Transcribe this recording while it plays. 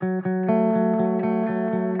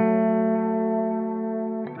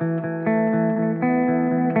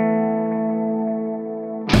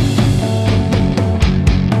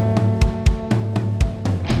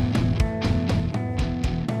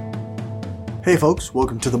Hey folks,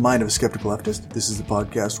 welcome to the Mind of a Skeptical Leftist. This is the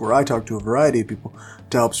podcast where I talk to a variety of people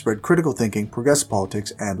to help spread critical thinking, progressive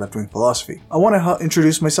politics, and left-wing philosophy. I want to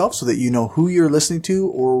introduce myself so that you know who you're listening to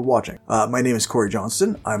or watching. My name is Corey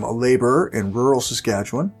Johnston. I'm a laborer in rural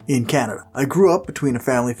Saskatchewan in Canada. I grew up between a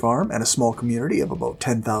family farm and a small community of about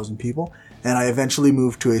 10,000 people, and I eventually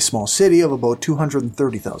moved to a small city of about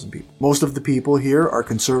 230,000 people. Most of the people here are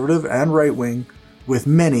conservative and right-wing, with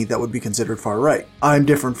many that would be considered far-right. I'm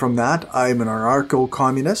different from that. I'm an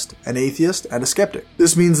anarcho-communist, an atheist, and a skeptic.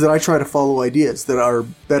 This means that I try to follow ideas that are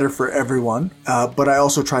better for everyone, but I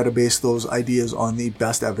also try to base those ideas on the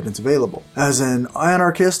best evidence available. As an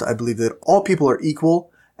anarchist, I believe that all people are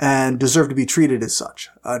equal and deserve to be treated as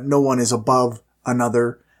such. No one is above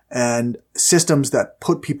another, and systems that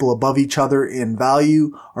put people above each other in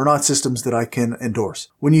value are not systems that I can endorse.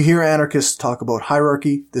 When you hear anarchists talk about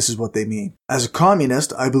hierarchy, this is what they mean. As a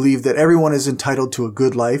communist, I believe that everyone is entitled to a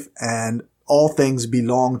good life and all things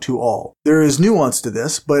belong to all. There is nuance to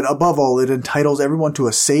this, but above all, it entitles everyone to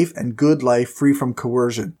a safe and good life free from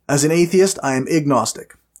coercion. As an atheist, I am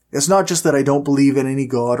agnostic. It's not just that I don't believe in any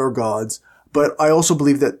god or gods, but I also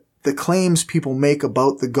believe that the claims people make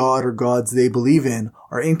about the god or gods they believe in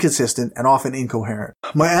are inconsistent and often incoherent.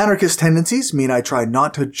 My anarchist tendencies mean I try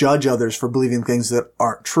not to judge others for believing things that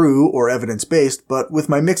aren't true or evidence-based, but with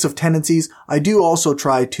my mix of tendencies, I do also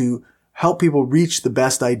try to help people reach the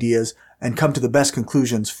best ideas and come to the best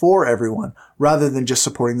conclusions for everyone, rather than just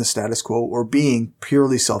supporting the status quo or being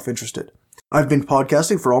purely self-interested. I've been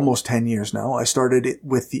podcasting for almost 10 years now. I started it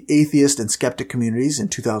with the atheist and skeptic communities in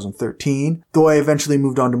 2013, though I eventually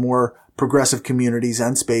moved on to more progressive communities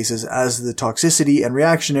and spaces as the toxicity and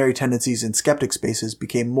reactionary tendencies in skeptic spaces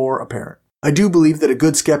became more apparent. I do believe that a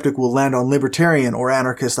good skeptic will land on libertarian or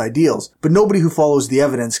anarchist ideals, but nobody who follows the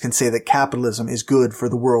evidence can say that capitalism is good for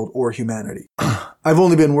the world or humanity. I've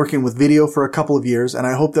only been working with video for a couple of years, and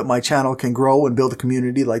I hope that my channel can grow and build a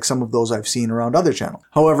community like some of those I've seen around other channels.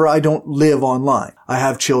 However, I don't live online. I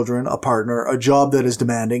have children, a partner, a job that is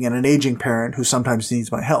demanding, and an aging parent who sometimes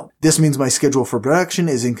needs my help. This means my schedule for production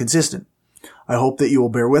is inconsistent. I hope that you will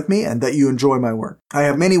bear with me and that you enjoy my work. I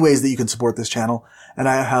have many ways that you can support this channel, and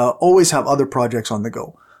I always have other projects on the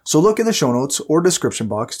go. So look in the show notes or description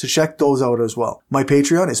box to check those out as well. My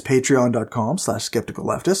Patreon is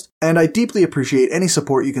patreon.com/skepticalleftist, and I deeply appreciate any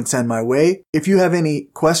support you can send my way. If you have any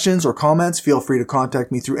questions or comments, feel free to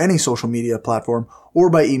contact me through any social media platform or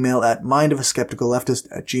by email at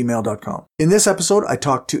mindofaskepticalleftist@gmail.com. In this episode, I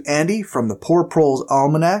talked to Andy from the Proles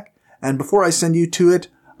Almanac, and before I send you to it,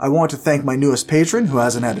 I want to thank my newest patron, who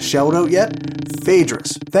hasn't had a shout out yet,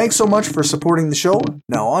 Phaedrus. Thanks so much for supporting the show.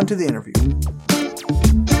 Now on to the interview.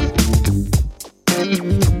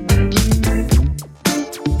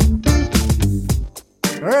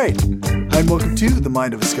 All right. Hi, and welcome to The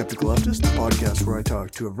Mind of a Skeptical Leftist, the podcast where I talk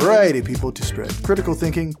to a variety of people to spread critical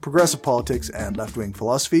thinking, progressive politics, and left-wing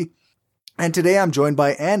philosophy. And today I'm joined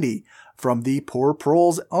by Andy from the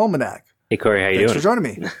Proles Almanac. Hey, Corey, how you doing? Thanks for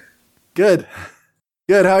joining me. Good.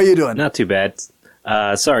 Good. How are you doing? Not too bad.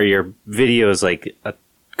 Sorry, your video is like a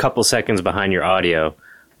couple seconds behind your audio.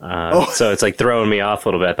 So it's like throwing me off a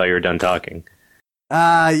little bit. I thought you were done talking.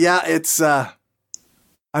 Yeah, it's, I'm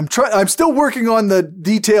still working on the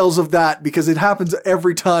details of that because it happens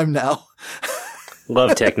every time now.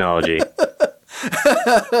 Love technology.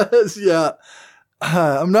 Yeah.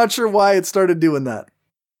 I'm not sure why it started doing that.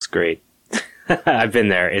 It's great. I've been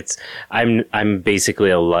there. I'm basically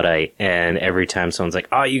a Luddite, and every time someone's like,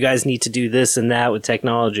 "Oh, you guys need to do this and that with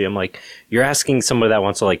technology," I'm like, "You're asking somebody that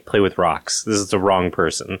wants to like play with rocks. This is the wrong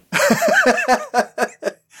person."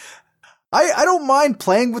 I don't mind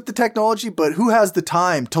playing with the technology, but who has the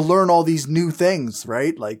time to learn all these new things,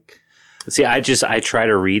 right? Like, see, I try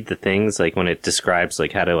to read the things like when it describes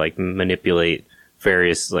like how to like manipulate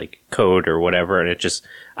various like code or whatever, and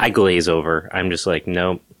I glaze over. I'm just like,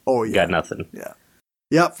 nope. Oh, yeah. Got nothing. Yeah.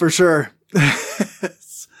 Yeah, for sure.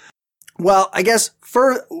 Well, I guess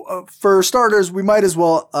for starters, we might as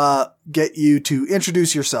well get you to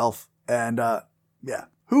introduce yourself. And yeah,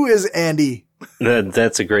 who is Andy?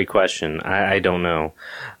 That's a great question. I don't know.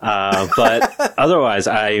 But otherwise,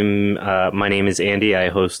 my name is Andy. I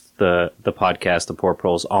host the podcast, the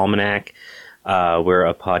Proles Almanac. We're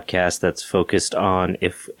a podcast that's focused on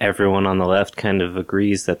if everyone on the left kind of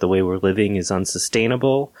agrees that the way we're living is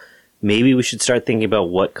unsustainable, maybe we should start thinking about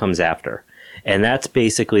what comes after. And that's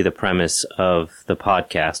basically the premise of the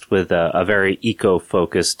podcast, with a very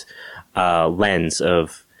eco-focused lens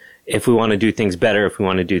of if we want to do things better, if we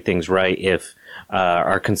want to do things right, if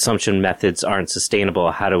our consumption methods aren't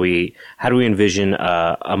sustainable, how do we envision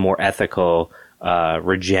a more ethical,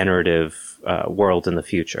 regenerative world in the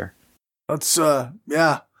future? That's,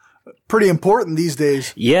 pretty important these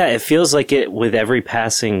days. Yeah, it feels like it with every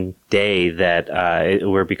passing day that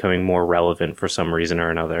we're becoming more relevant for some reason or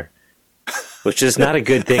another, which is not a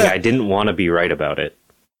good thing. I didn't want to be right about it.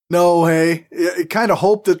 No, hey, I kind of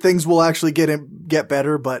hope that things will actually get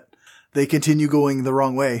better, but they continue going the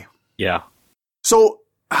wrong way. Yeah. So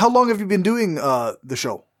how long have you been doing the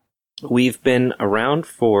show? We've been around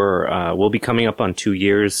for, we'll be coming up on 2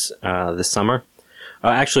 years this summer.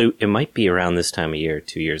 Actually, it might be around this time of year,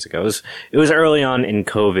 2 years ago. It was early on in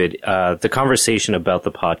COVID. The conversation about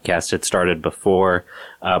the podcast had started before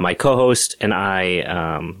my co-host and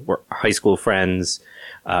I were high school friends.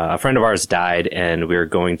 A friend of ours died, and we were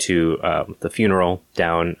going to the funeral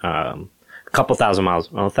down a couple thousand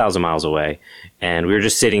miles, well, 1,000 miles away. And we were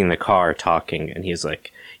just sitting in the car talking, and he's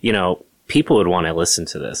like, people would want to listen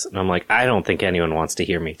to this. And I'm like, I don't think anyone wants to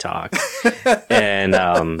hear me talk.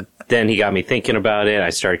 And then he got me thinking about it.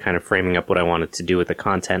 I started kind of framing up what I wanted to do with the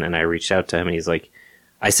content, and I reached out to him, and he's like,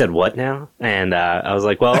 I said, what now? And I was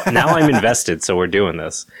like, well, now I'm invested, so we're doing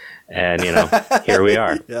this. And, here we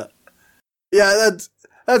are. Yeah. Yeah,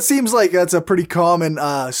 that seems like that's a pretty common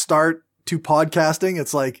start to podcasting.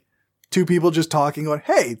 It's like two people just talking, going,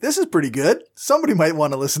 hey, this is pretty good. Somebody might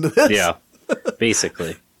want to listen to this. Yeah,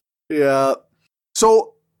 basically. Yeah.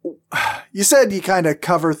 So you said you kind of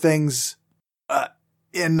cover things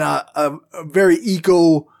in a very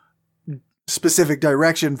eco-specific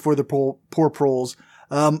direction for the poor proles.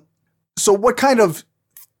 So what kind of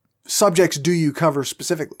subjects do you cover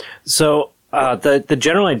specifically? So the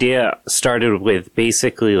general idea started with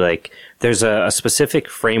basically like there's a specific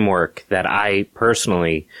framework that I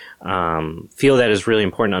personally feel that is really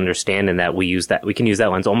important to understand, and that we can use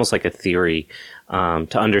that lens almost like a theory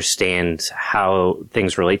to understand how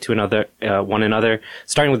things relate to one another,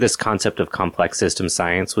 starting with this concept of complex system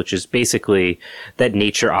science, which is basically that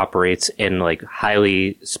nature operates in like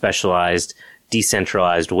highly specialized,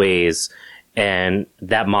 decentralized ways. And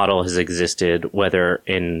that model has existed whether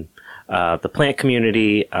in the plant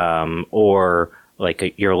community or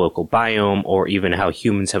like your local biome, or even how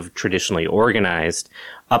humans have traditionally organized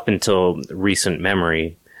up until recent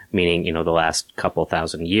memory, meaning, the last couple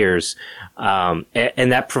thousand years.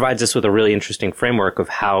 And that provides us with a really interesting framework of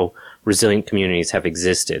how resilient communities have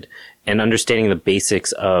existed. And understanding the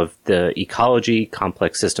basics of the ecology,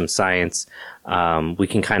 complex system science, we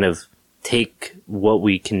can kind of take what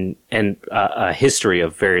we can, and a history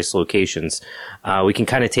of various locations. We can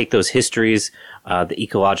kind of take those histories, the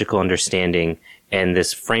ecological understanding, and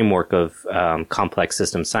this framework of complex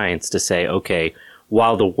system science to say, okay,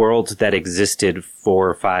 while the world that existed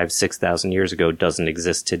 4,000, 5,000, 6,000 years ago doesn't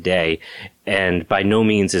exist today, and by no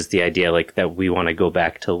means is the idea like that we want to go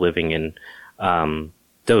back to living in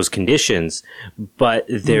those conditions, but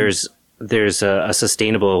there's a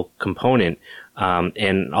sustainable component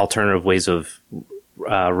and alternative ways of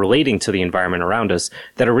relating to the environment around us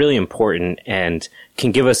that are really important and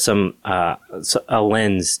can give us a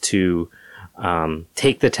lens to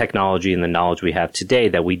take the technology and the knowledge we have today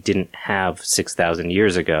that we didn't have 6,000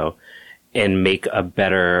 years ago and make a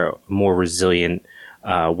better, more resilient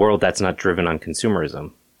world that's not driven on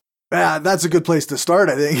consumerism. Yeah, that's a good place to start,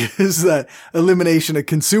 I think, is that elimination of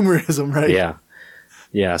consumerism, right? Yeah.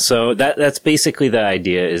 Yeah. So that's basically the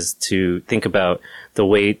idea, is to think about the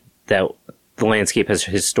way that the landscape has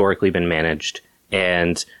historically been managed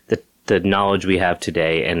and the knowledge we have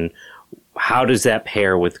today, and how does that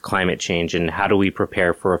pair with climate change, and how do we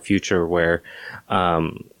prepare for a future where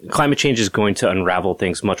climate change is going to unravel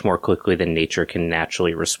things much more quickly than nature can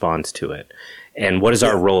naturally respond to it? And what is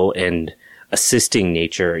our role in assisting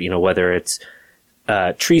nature, whether it's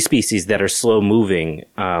tree species that are slow moving,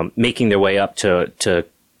 making their way up to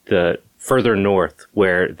the further north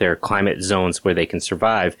where their climate zones where they can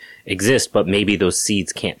survive exist, but maybe those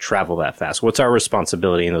seeds can't travel that fast. What's our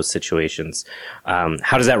responsibility in those situations?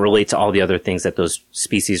 How does that relate to all the other things that those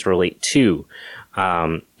species relate to?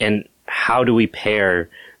 And how do we pair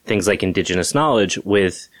things like indigenous knowledge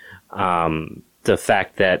with the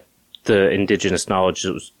fact that the indigenous knowledge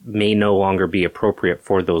may no longer be appropriate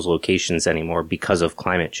for those locations anymore because of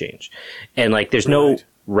climate change? And like, there's no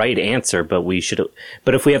right answer, but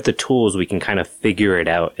if we have the tools, we can kind of figure it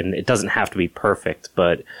out, and it doesn't have to be perfect,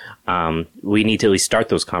 but we need to at least start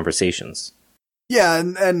those conversations. Yeah.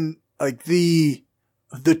 And like the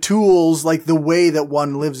tools, like the way that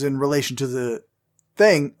one lives in relation to the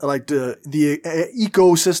thing, like the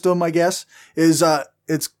ecosystem, I guess, is,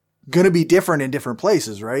 it's going to be different in different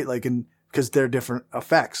places, right? like because they're different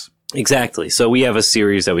effects. Exactly. So we have a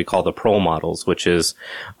series that we call the Prole models, which is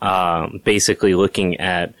basically looking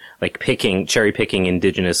at like cherry picking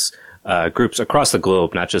indigenous groups across the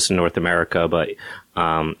globe, not just in North America, but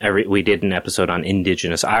we did an episode on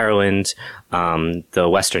Indigenous Ireland, the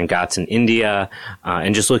Western Ghats in India,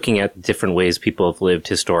 and just looking at different ways people have lived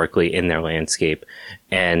historically in their landscape.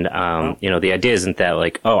 And the idea isn't that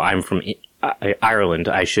like, oh, I'm from Ireland,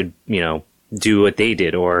 I should do what they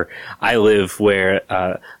did, or I live where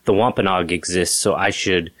the Wampanoag exists, so I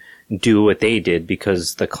should do what they did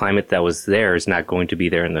because the climate that was there is not going to be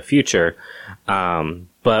there in the future.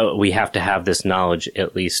 But we have to have this knowledge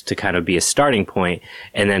at least to kind of be a starting point,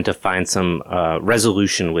 and then to find some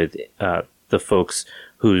resolution with the folks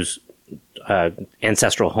whose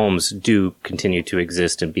ancestral homes do continue to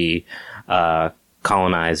exist and be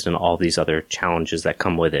colonized, and all these other challenges that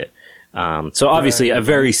come with it. So obviously a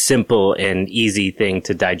very simple and easy thing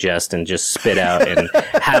to digest and just spit out and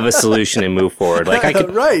have a solution and move forward. Like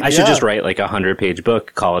I should just write like a 100-page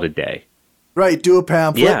book, call it a day. Right. Do a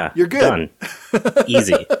pamphlet. Yeah. You're good. Done.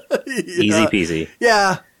 Easy. Easy peasy.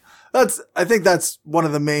 Yeah. I think that's one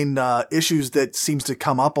of the main issues that seems to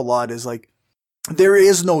come up a lot is like, there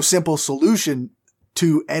is no simple solution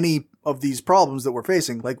to any of these problems that we're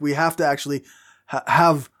facing. Like we have to actually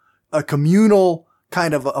have a communal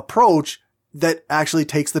kind of approach that actually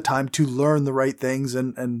takes the time to learn the right things.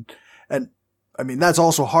 And I mean, that's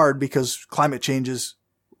also hard because climate change is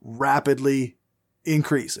rapidly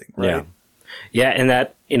increasing, right? Yeah. Yeah. And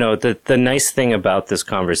that, the nice thing about this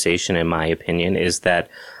conversation, in my opinion, is that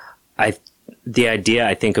the idea,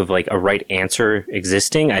 I think, of like a right answer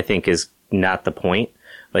existing, I think is not the point.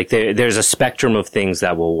 Like there's a spectrum of things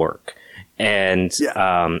that will work. And,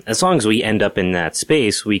 as long as we end up in that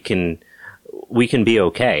space, we can be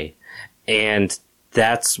okay. And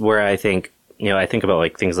that's where I think, I think about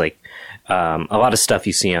like things like, a lot of stuff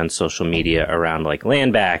you see on social media around like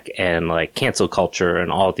land back and like cancel culture and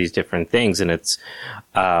all these different things. And it's,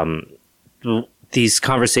 these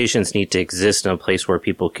conversations need to exist in a place where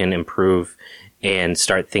people can improve and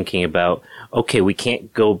start thinking about, okay, we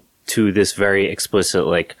can't go to this very explicit,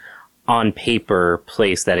 like, on paper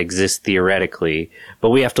place that exists theoretically, but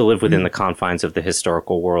we have to live within the confines of the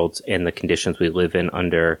historical world and the conditions we live in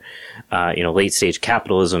under, late stage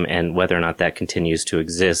capitalism, and whether or not that continues to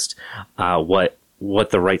exist, what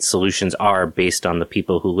the right solutions are based on the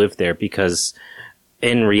people who live there. Because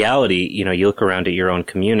in reality, you look around at your own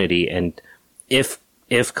community, and if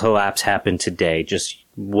collapse happened today, just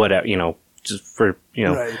whatever, just for,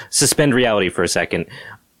 right. Suspend reality for a second.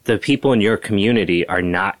 The people in your community are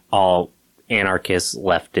not all anarchists,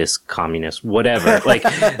 leftists, communists, whatever. Like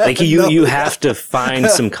you have to find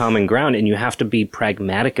some common ground, and you have to be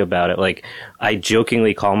pragmatic about it. Like I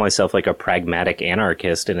jokingly call myself like a pragmatic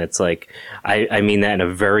anarchist, and it's like, I mean that in a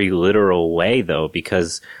very literal way though,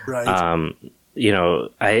 because, right.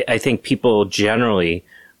 I think people generally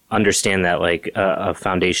understand that like a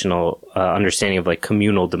foundational understanding of like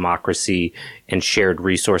communal democracy and shared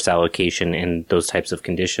resource allocation in those types of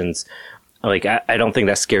conditions. Like I don't think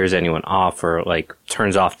that scares anyone off or like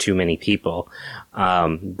turns off too many people.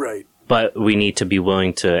 Right. But we need to be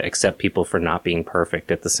willing to accept people for not being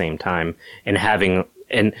perfect at the same time, and having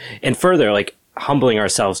and further like humbling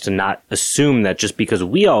ourselves to not assume that just because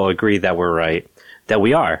we all agree that we're right, that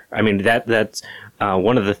we are. I mean, that's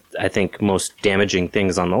one of the, I think, most damaging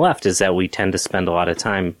things on the left is that we tend to spend a lot of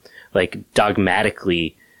time like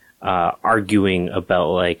dogmatically arguing about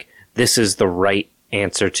like, this is the right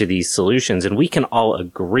answer to these solutions. And we can all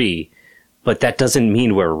agree, but that doesn't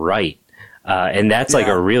mean we're right. And that's like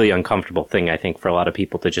a really uncomfortable thing, I think, for a lot of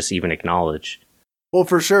people to just even acknowledge. Well,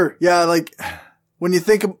 for sure. Yeah. Like when you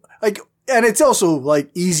think of like, and it's also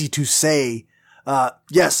like easy to say,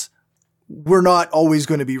 yes, we're not always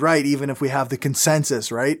going to be right, even if we have the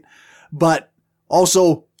consensus, right? But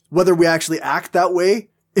also whether we actually act that way,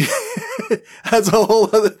 that's a whole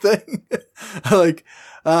other thing. Like,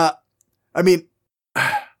 I mean,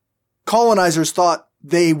 colonizers thought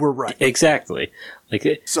they were right. Exactly.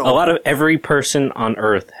 Like so, a lot of every person on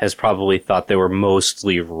Earth has probably thought they were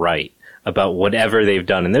mostly right about whatever they've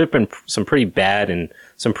done. And there have been some pretty bad and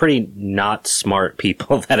some pretty not smart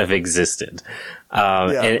people that have existed.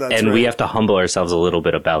 And we have to humble ourselves a little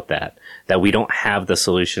bit about that we don't have the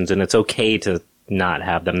solutions, and it's okay to not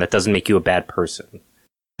have them. That doesn't make you a bad person.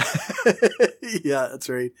 Yeah, that's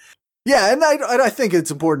right. Yeah. And I think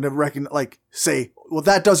it's important to say, well,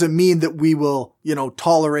 that doesn't mean that we will,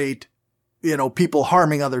 tolerate, people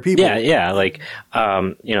harming other people. Yeah. Yeah. Like,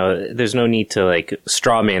 there's no need to like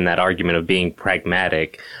straw man that argument of being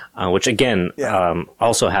pragmatic, which again,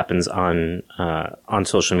 also happens on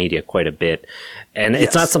social media quite a bit. And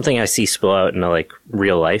it's not something I see spill out into like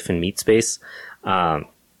real life and meat space.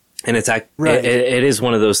 And it is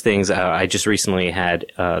one of those things. I just recently had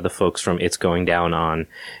the folks from It's Going Down on,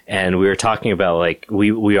 and we were talking about like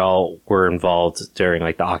we all were involved during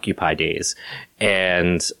like the Occupy days,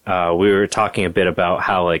 and we were talking a bit about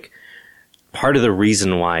how like part of the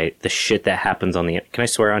reason why the shit that happens on the can I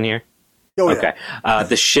swear on here? Oh, yeah. Okay.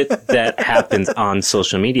 The shit that happens on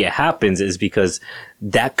social media happens is because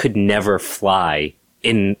that could never fly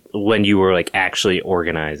in when you were like actually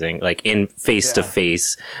organizing, like in face to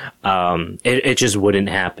face. It just wouldn't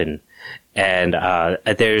happen. And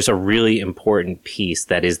there's a really important piece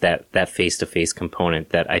that is that face to face component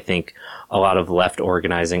that I think a lot of left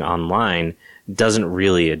organizing online doesn't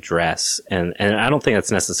really address. And I don't think that's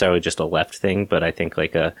necessarily just a left thing, but I think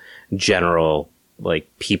like a general, like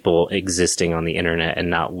people existing on the internet and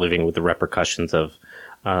not living with the repercussions of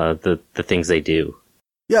the things they do.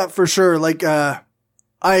 Yeah, for sure. Like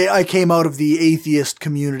I came out of the atheist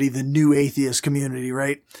community, the new atheist community,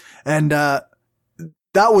 right? And that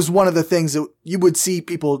was one of the things that you would see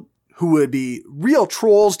people who would be real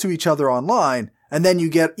trolls to each other online, and then you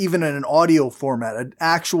get even in an audio format, an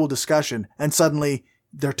actual discussion, and suddenly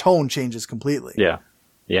their tone changes completely. Yeah.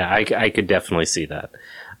 Yeah, I could definitely see that.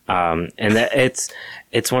 And that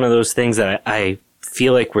it's one of those things that I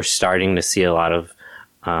feel like we're starting to see a lot of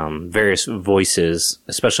various voices,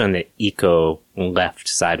 especially on the eco left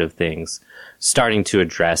side of things, starting to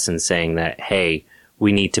address and saying that, hey,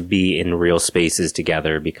 we need to be in real spaces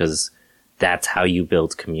together because that's how you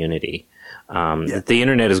build community. The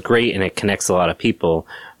internet is great and it connects a lot of people,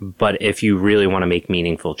 but if you really want to make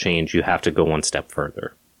meaningful change, you have to go one step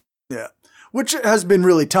further. Yeah. Which has been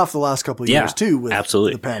really tough the last couple of years too with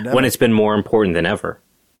absolutely. The pandemic. When it's been more important than ever.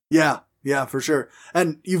 Yeah. Yeah, for sure.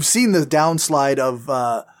 And you've seen the downslide of,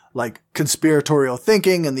 like conspiratorial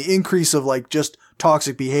thinking and the increase of like just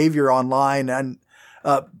toxic behavior online. And,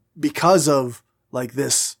 because of like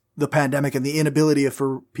the pandemic and the inability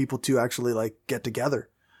for people to actually like get together.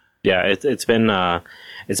 Yeah, it's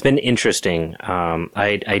been interesting.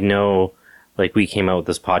 I know like we came out with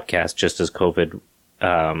this podcast just as COVID,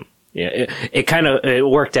 it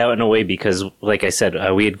worked out in a way because like I said,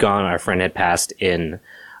 we had gone, our friend had passed in,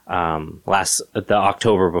 the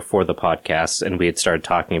October before the podcast, and we had started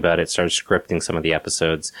talking about it, started scripting some of the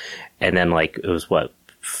episodes. And then like, it was late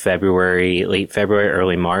February,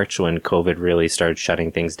 early March when COVID really started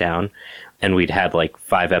shutting things down. And we'd had like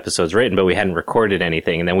 5 episodes written, but we hadn't recorded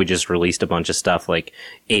anything. And then we just released a bunch of stuff like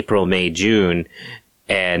April, May, June.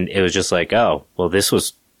 And it was just like, oh, well, this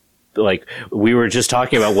was like, we were just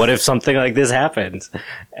talking about what if something like this happened.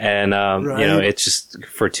 And, right. You know, it's just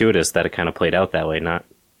fortuitous that it kind of played out that way. Not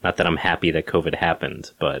that I'm happy that COVID happened,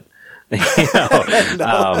 but, you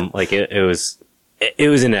know, like it was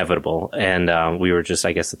inevitable. And, we were just,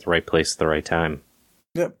 I guess, at the right place at the right time.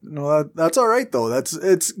 Yep. No, that's all right though.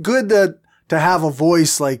 It's good to have a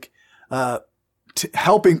voice like,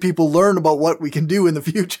 helping people learn about what we can do in the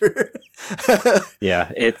future.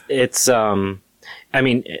 Yeah. I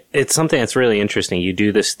mean, it's something that's really interesting. You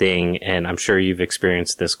do this thing, and I'm sure you've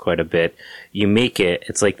experienced this quite a bit. You make it,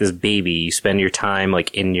 it's like this baby. You spend your time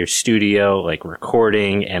like in your studio, like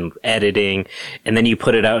recording and editing, and then you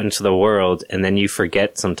put it out into the world, and then you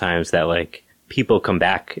forget sometimes that like people come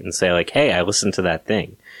back and say like, hey, I listened to that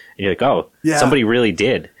thing. And you're like, oh, yeah. Somebody really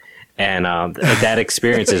did. And that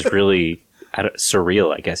experience is really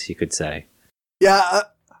surreal, I guess you could say. Yeah,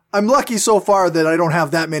 I'm lucky so far that I don't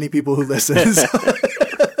have that many people who listen.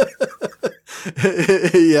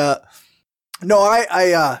 Yeah. No,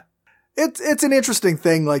 it's an interesting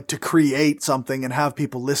thing, like to create something and have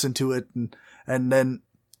people listen to it and then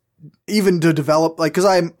even to develop, like, cause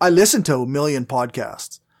I listen to a million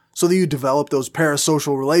podcasts. So that you develop those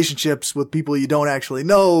parasocial relationships with people you don't actually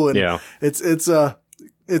know. And yeah.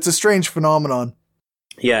 It's a strange phenomenon.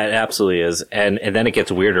 Yeah, it absolutely is. And then it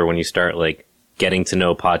gets weirder when you start like getting to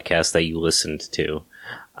know podcasts that you listened to.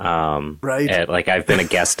 Right. And, like I've been a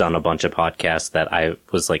guest on a bunch of podcasts that I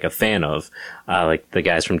was like a fan of, like the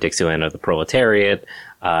guys from Dixieland of the Proletariat,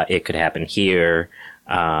 It Could Happen Here,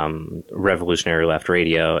 Revolutionary Left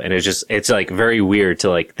Radio. And it's like very weird to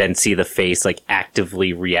like then see the face like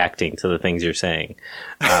actively reacting to the things you're saying.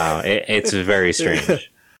 It's very strange.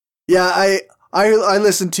 Yeah. I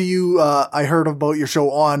listened to you. I heard about your show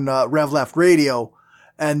on, Rev Left Radio,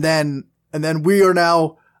 and then we are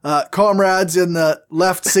now, comrades in the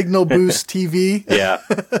Left Signal Boost TV. Yeah.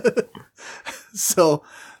 So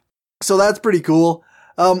that's pretty cool.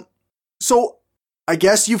 So I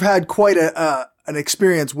guess you've had quite an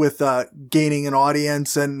experience with, gaining an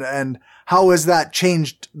audience and how has that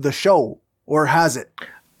changed the show, or has it?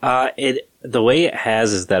 The way it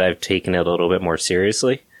has is that I've taken it a little bit more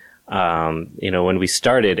seriously. When we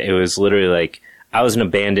started, it was literally like I was in a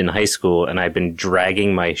band in high school and I'd been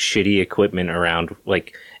dragging my shitty equipment around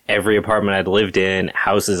like every apartment I'd lived in,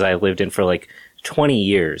 houses I lived in for like 20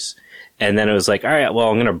 years. And then it was like, all right, well,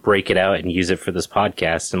 I'm going to break it out and use it for this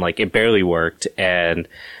podcast. And like, it barely worked. And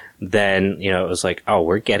then, it was like, oh,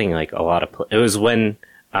 we're getting like a lot of, it was when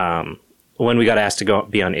we got asked to go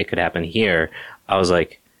be on It Could Happen Here, I was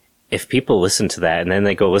like, if people listen to that and then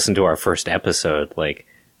they go listen to our first episode, like,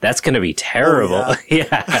 that's going to be terrible. Oh,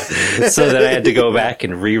 yeah. So then I had to go back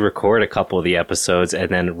and re-record a couple of the episodes and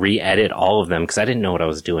then re-edit all of them because I didn't know what I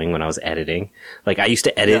was doing when I was editing. Like, I used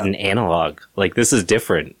to edit in analog. Like, this is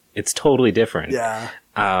different. It's totally different. Yeah.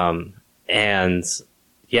 And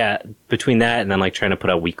yeah, between that and then like trying to put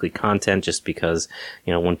out weekly content just because,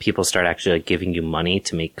 when people start actually like giving you money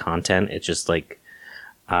to make content, it's just like,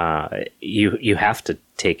 you have to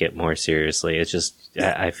take it more seriously. It's just,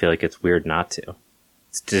 I feel like it's weird not to.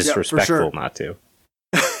 It's disrespectful not to.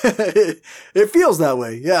 It feels that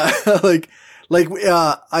way. Yeah.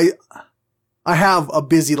 I have a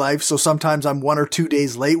busy life. So sometimes I'm 1 or 2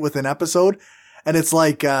 days late with an episode and it's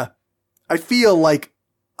like, I feel like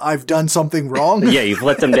I've done something wrong. Yeah. You've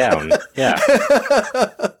let them down. Yeah.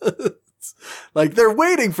 Like they're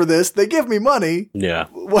waiting for this. They give me money. Yeah.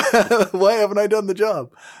 Why haven't I done the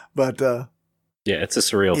job? But, yeah, it's a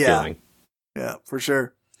surreal feeling. Yeah, for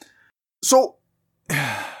sure. So,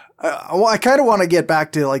 I kind of want to get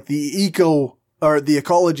back to like the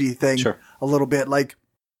ecology thing a little bit. Like,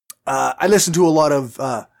 I listen to a lot of,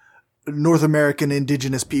 North American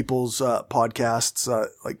indigenous people's, podcasts,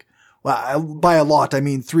 by a lot, I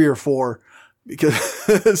mean 3 or 4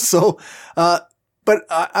 because but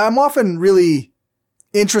I'm often really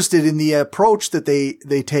interested in the approach that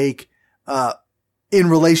they take, in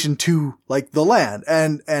relation to like the land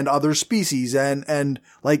and other species and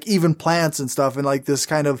like even plants and stuff and like this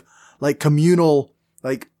kind of like communal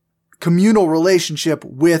relationship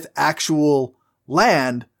with actual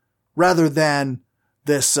land rather than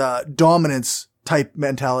this dominance type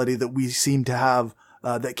mentality that we seem to have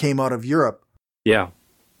that came out of Europe. Yeah.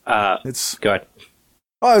 Go ahead.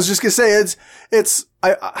 I was just gonna say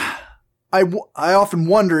I often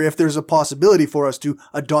wonder if there's a possibility for us to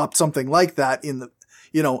adopt something like that in the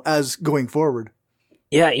as going forward.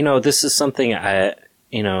 Yeah, this is something I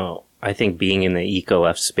think being in the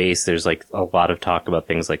eco-left space, there's like a lot of talk about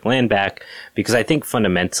things like land back, because I think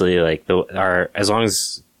fundamentally, like as long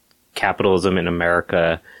as capitalism in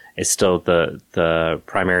America is still the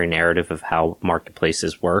primary narrative of how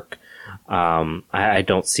marketplaces work, I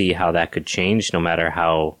don't see how that could change, no matter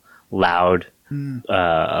how loud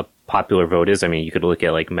a popular vote is. I mean, you could look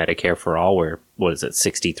at like Medicare for All, where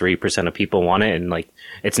 63% of people want it, and like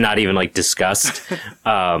it's not even like discussed.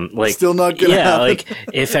 Like still not gonna happen. Like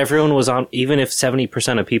if everyone was on, even if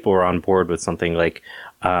 70% of people were on board with something like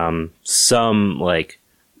some like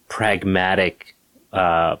pragmatic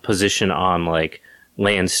position on like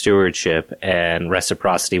land stewardship and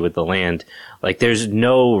reciprocity with the land, like there's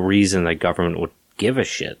no reason that government would give a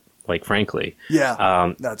shit. Like, frankly.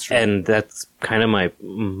 Yeah, that's true. And that's kind of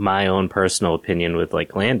my own personal opinion with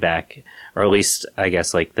like land back, or at least I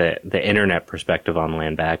guess like the internet perspective on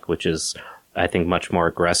land back, which is I think much more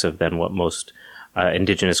aggressive than what most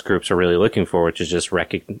indigenous groups are really looking for, which is just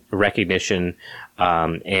recognition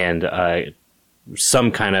and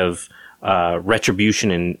some kind of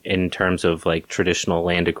retribution in terms of like traditional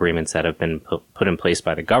land agreements that have been put in place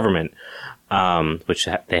by the government, which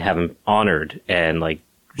they haven't honored and like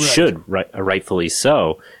should rightfully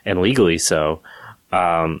so and legally so.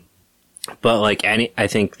 But like I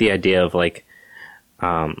think the idea of like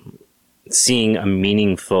seeing a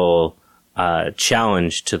meaningful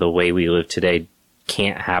challenge to the way we live today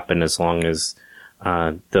can't happen as long as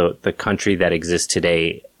the country that exists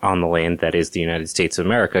today on the land that is the United States of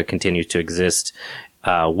America continues to exist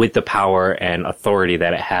with the power and authority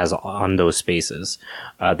that it has on those spaces.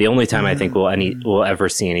 The only time I think we'll ever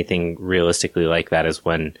see anything realistically like that is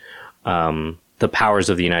when the powers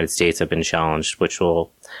of the United States have been challenged, which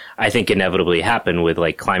will, I think, inevitably happen with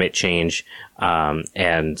like climate change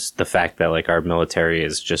and the fact that like our military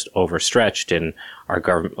is just overstretched and our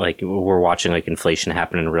government, like we're watching like inflation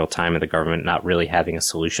happen in real time and the government not really having a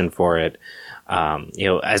solution for it.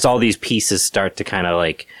 As all these pieces start to kind of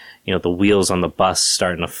like, the wheels on the bus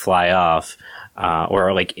starting to fly off,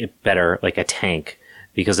 or like better like a tank,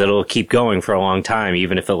 because it'll keep going for a long time,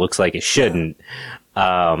 even if it looks like it shouldn't.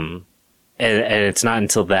 And it's not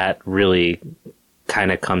until that really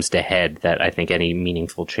kind of comes to head that I think any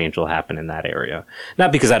meaningful change will happen in that area.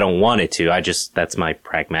 Not because I don't want it to, that's my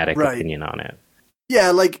pragmatic opinion on it.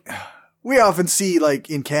 Yeah. Like we often see, like,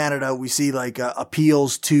 in Canada, we see, like,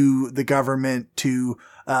 appeals to the government to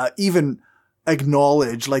even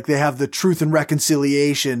acknowledge, like, they have the Truth and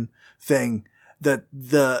Reconciliation thing that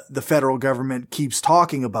the federal government keeps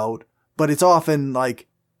talking about, but it's often, like,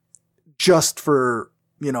 just for,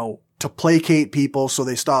 to placate people so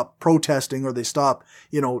they stop protesting or they stop,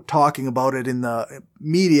 talking about it in the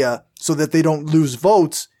media so that they don't lose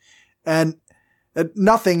votes, and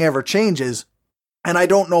nothing ever changes. And I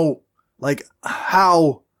don't know, like,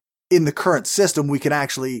 how in the current system we can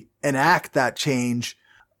actually enact that change.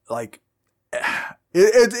 Like,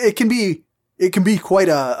 it can be quite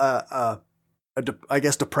I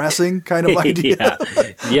guess depressing kind of idea.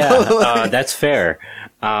 Yeah, that's fair.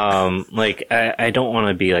 I don't want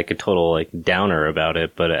to be like a total like downer about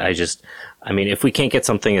it, but I mean, if we can't get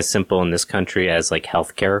something as simple in this country as like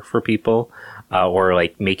healthcare for people, or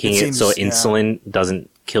like making it so insulin doesn't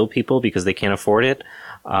kill people because they can't afford it.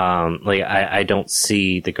 I don't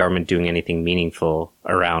see the government doing anything meaningful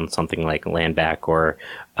around something like land back or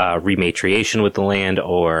rematriation with the land,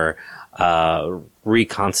 or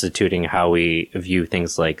reconstituting how we view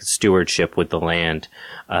things like stewardship with the land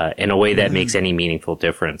in a way that makes any meaningful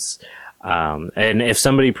difference. And if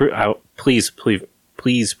somebody, please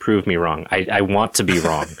prove me wrong. I want to be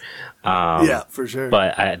wrong. Yeah, for sure.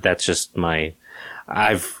 But that's just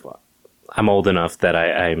I'm old enough that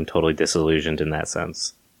I'm totally disillusioned in that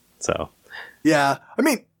sense. So, yeah, I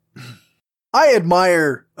mean, I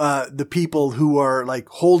admire the people who are like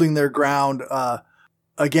holding their ground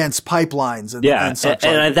against pipelines and such.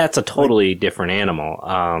 And that's a totally different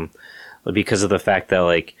animal, because of the fact that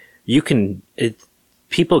like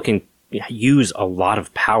people can use a lot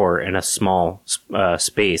of power in a small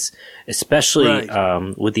space, especially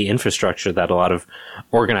with the infrastructure that a lot of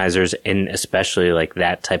organizers and especially like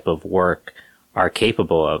that type of work are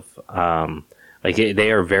capable of.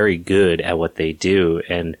 They are very good at what they do,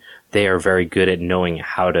 and they are very good at knowing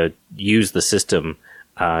how to use the system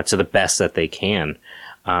to the best that they can.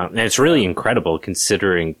 And it's really incredible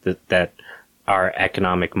considering that our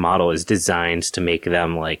economic model is designed to make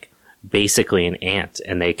them like basically an ant,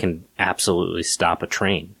 and they can absolutely stop a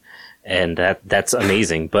train. And that's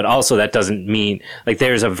amazing. But also that doesn't mean like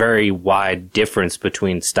there's a very wide difference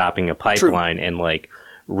between stopping a pipeline and like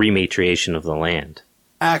rematriation of the land.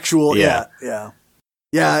 Actual. Yeah.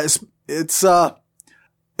 It's I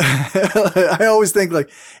always think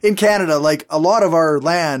like in Canada, like a lot of our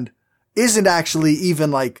land isn't actually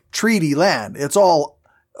even like treaty land. It's all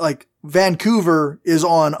like Vancouver is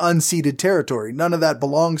on unceded territory. None of that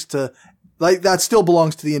belongs to, like, that still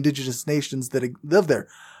belongs to the indigenous nations that live there.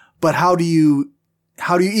 But how do you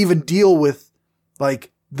even deal with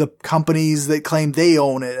like the companies that claim they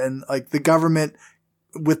own it and like the government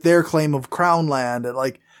with their claim of crown land? And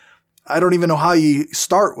like, I don't even know how you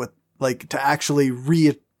start with like to actually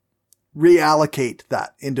reallocate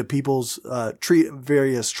that into people's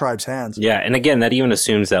various tribes' hands. Yeah, and again, that even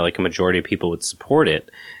assumes that like a majority of people would support it.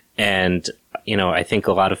 And, I think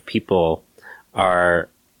a lot of people it's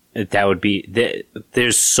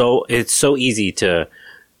so easy to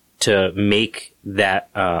make that,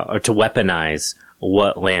 or to weaponize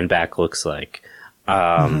what land back looks like.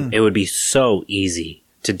 It would be so easy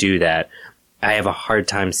to do that. I have a hard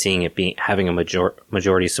time seeing it having a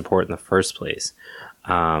majority support in the first place.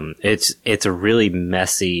 It's a really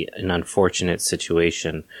messy and unfortunate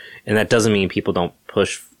situation. And that doesn't mean people don't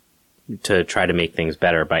push to try to make things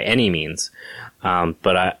better by any means.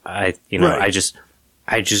 But I just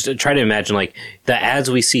try to imagine like the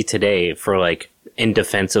ads we see today for like in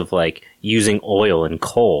defense of like using oil and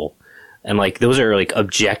coal, and like those are like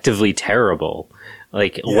objectively terrible.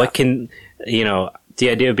 Like what can, the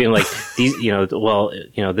idea of being like these,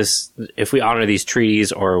 this, if we honor these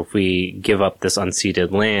treaties or if we give up this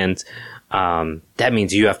unceded land, that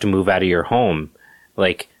means you have to move out of your home.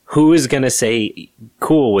 Like, who is going to say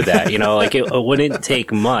cool with that? Like it wouldn't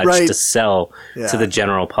take much to sell to the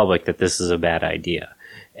general public that this is a bad idea.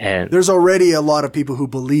 And there's already a lot of people who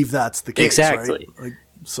believe that's the case. Exactly. Right? Like,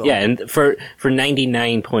 so. Yeah. And for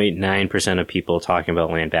 99.9% of people talking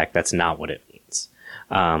about land back, that's not what it means.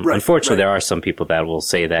 Unfortunately, there are some people that will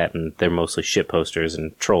say that, and they're mostly shit posters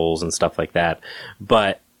and trolls and stuff like that.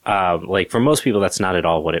 But, for most people, that's not at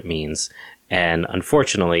all what it means. And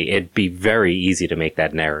unfortunately, it'd be very easy to make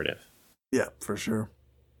that narrative. Yeah, for sure.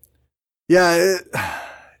 Yeah,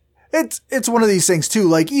 it's one of these things too.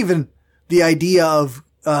 Like even the idea of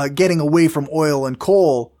getting away from oil and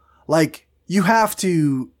coal, like you have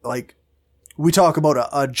to like we talk about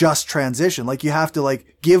a just transition. Like you have to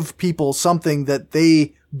like give people something that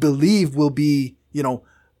they believe will be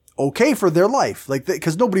okay for their life. Like,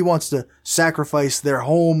 because nobody wants to sacrifice their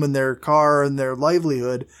home and their car and their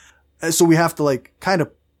livelihood. And so we have to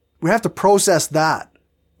we have to process that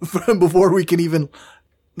before we can even,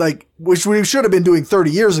 like, which we should have been doing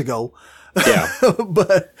 30 years ago. Yeah.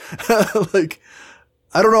 But like,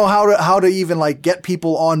 I don't know how to even like get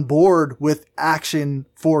people on board with action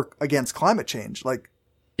against climate change. Like,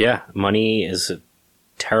 yeah, money is a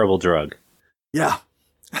terrible drug. Yeah.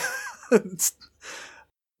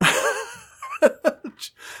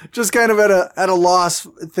 Just kind of at a loss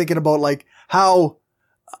thinking about like how,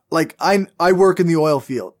 like, I work in the oil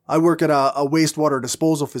field. I work at a wastewater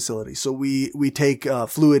disposal facility. So we take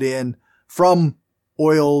fluid in from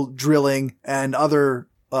oil drilling and other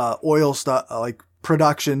oil stuff, like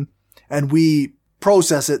production, and we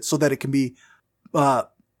process it so that it can be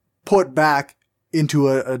put back into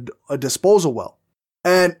a disposal well.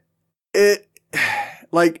 And it,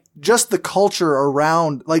 like, just the culture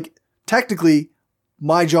around, like, technically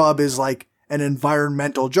my job is like an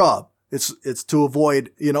environmental job. It's to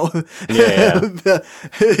avoid, you know,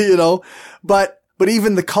 you know, but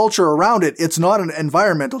even the culture around it, it's not an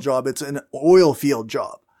environmental job. It's an oil field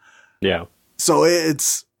job. Yeah. So like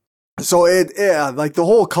the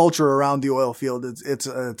whole culture around the oil field,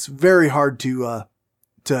 it's very hard to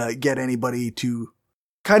get anybody to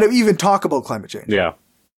kind of even talk about climate change. Yeah.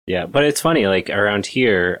 Yeah. But it's funny, like around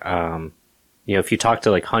here, you know, if you talk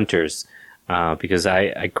to like hunters, because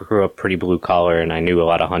I grew up pretty blue collar and I knew a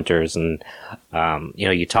lot of hunters, and, you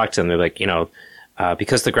know, you talk to them, they're like, you know,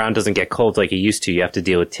 because the ground doesn't get cold like it used to, you have to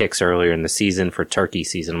deal with ticks earlier in the season for turkey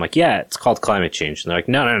season. I'm like, yeah, it's called climate change. And they're like,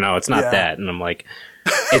 no, it's not that. And I'm like,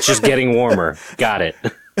 it's just getting warmer. Got it.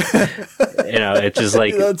 You know, it's just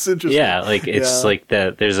like, that's interesting. Yeah, like it's like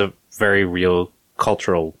that. There's a very real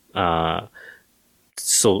cultural,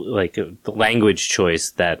 so like the language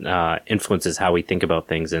choice that influences how we think about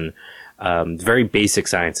things, and very basic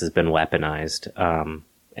science has been weaponized,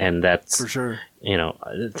 and that's for sure. You know,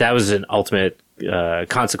 that was an ultimate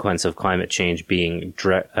consequence of climate change being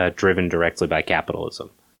driven directly by capitalism.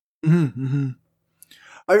 Mm-hmm, mm-hmm.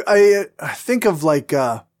 I think of like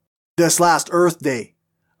this last Earth Day.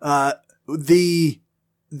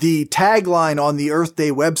 The tagline on the Earth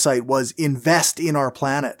Day website was "Invest in our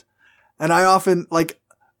planet," and I often, like,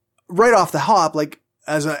 right off the hop, like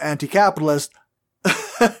as an anti-capitalist,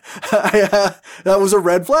 that was a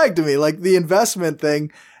red flag to me. Like the investment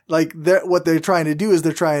thing, like what they're trying to do is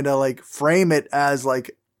they're trying to like frame it as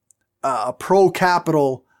like a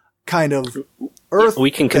pro-capital kind of Earth.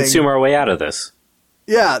 We can thing. Consume our way out of this.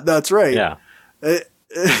 Yeah, that's right. Yeah.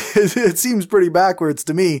 It seems pretty backwards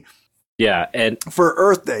to me. Yeah, and for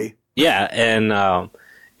Earth Day. Yeah, and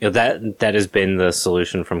you know, that has been the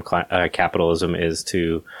solution from capitalism, is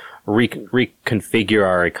to reconfigure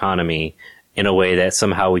our economy in a way that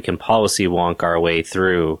somehow we can policy wonk our way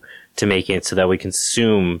through to make it so that we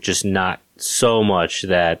consume just not so much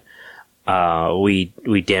that we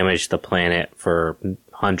damage the planet for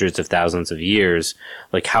hundreds of thousands of years.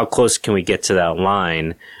 Like, how close can we get to that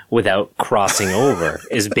line without crossing over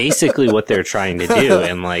is basically what they're trying to do.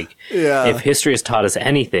 And like, if history has taught us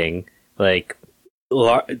anything, like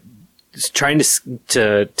trying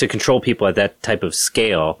to control people at that type of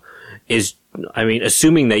scale is, I mean,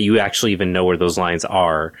 assuming that you actually even know where those lines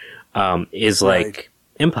are, is like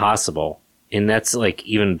impossible. And that's like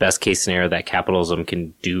even best case scenario that capitalism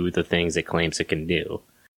can do the things it claims it can do.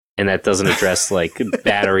 And that doesn't address like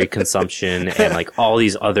battery consumption and like all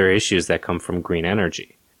these other issues that come from green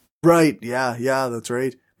energy. Right. Yeah. Yeah. That's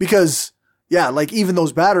right. Because like even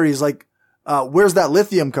those batteries, like, where's that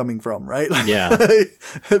lithium coming from? Right. Yeah.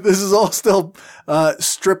 This is all still,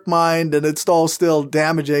 strip mined, and it's all still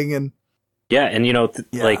damaging. And yeah. And you know,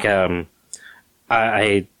 like,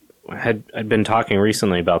 I'd been talking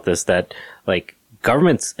recently about this, that like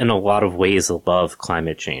governments in a lot of ways love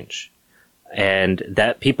climate change. And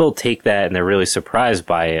that people take that and they're really surprised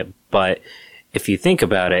by it. But if you think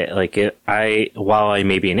about it, like while I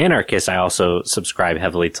may be an anarchist, I also subscribe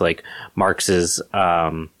heavily to like Marx's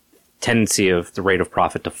tendency of the rate of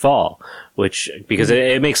profit to fall, because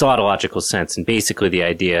it makes a lot of logical sense. And basically the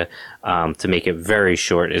idea, to make it very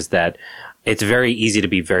short, is that it's very easy to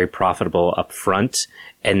be very profitable up front.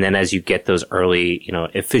 And then as you get those early, you know,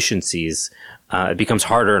 efficiencies, it becomes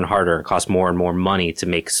harder and harder. It costs more and more money to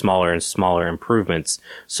make smaller and smaller improvements.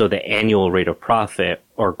 So the annual rate of profit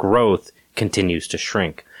or growth continues to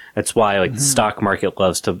shrink. That's why like the stock market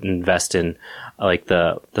loves to invest in like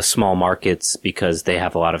the small markets, because they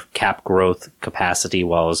have a lot of cap growth capacity,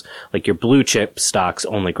 while like your blue chip stocks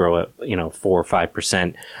only grow at, you know, 4 or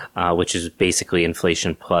 5%, which is basically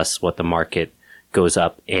inflation plus what the market goes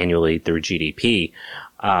up annually through GDP.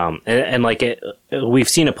 And like we've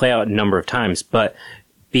seen it play out a number of times, but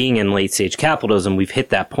being in late stage capitalism, we've hit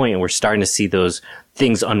that point and we're starting to see those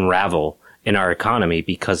things unravel in our economy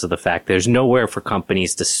because of the fact there's nowhere for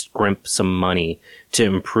companies to scrimp some money to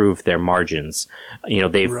improve their margins. You know,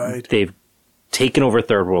 they've taken over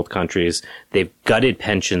third world countries. They've gutted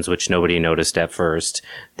pensions, which nobody noticed at first.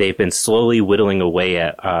 They've been slowly whittling away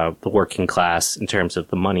at the working class in terms of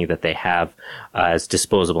the money that they have as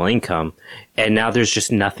disposable income. And now there's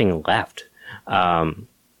just nothing left.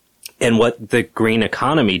 And what the green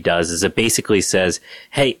economy does is it basically says,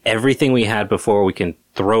 hey, everything we had before, we can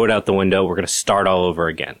throw it out the window. We're going to start all over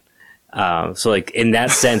again. So like in that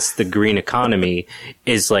sense, the green economy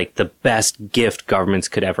is like the best gift governments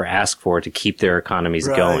could ever ask for to keep their economies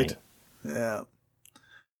going. Yeah.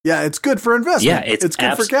 Yeah, it's good for investment. Yeah, it's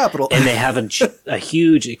good for capital. And they have a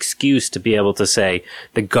huge excuse to be able to say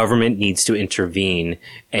the government needs to intervene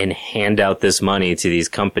and hand out this money to these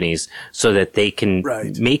companies so that they can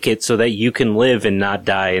make it so that you can live and not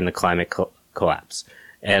die in the climate collapse.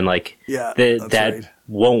 And like that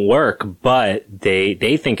won't work, but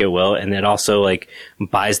they think it will, and it also like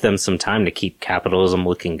buys them some time to keep capitalism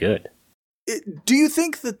looking good. Do you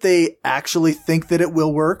think that they actually think that it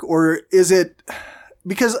will work, or is it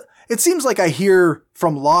because it seems like I hear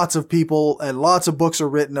from lots of people and lots of books are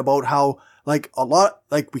written about how like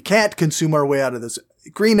we can't consume our way out of this.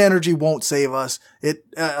 Green energy won't save us.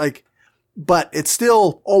 But it's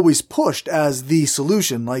still always pushed as the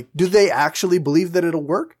solution. Like, do they actually believe that it'll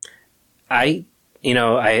work? I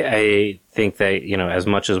think that, you know, as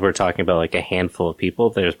much as we're talking about like a handful of people,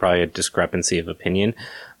 there's probably a discrepancy of opinion.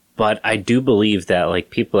 But I do believe that like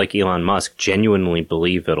people like Elon Musk genuinely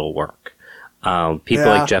believe it'll work. People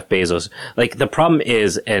like Jeff Bezos, like the problem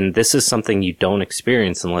is, and this is something you don't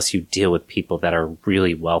experience unless you deal with people that are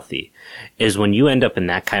really wealthy, is when you end up in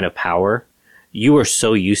that kind of power, you are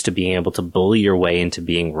so used to being able to bully your way into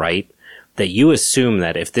being right that you assume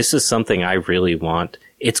that if this is something I really want,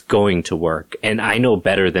 it's going to work. And I know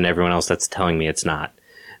better than everyone else that's telling me it's not,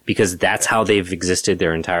 because that's how they've existed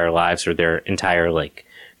their entire lives or their entire like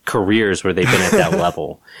careers where they've been at that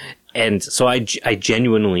level. And so I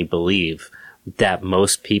genuinely believe that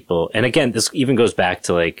most people, and again, this even goes back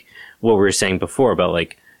to like what we were saying before about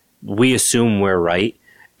like, we assume we're right.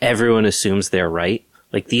 Everyone assumes they're right.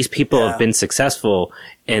 Like these people have been successful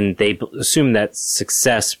and they assume that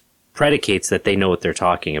success predicates that they know what they're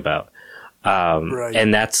talking about.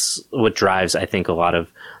 And that's what drives, I think, a lot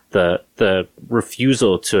of the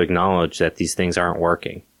refusal to acknowledge that these things aren't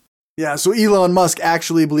working. Yeah. So Elon Musk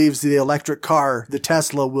actually believes the electric car, the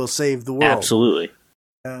Tesla, will save the world. Absolutely.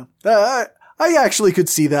 Yeah. I actually could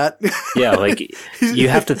see that. Yeah. Like you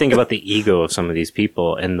have to think about the ego of some of these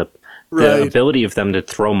people and the ability of them to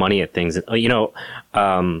throw money at things. You know,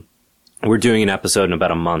 we're doing an episode in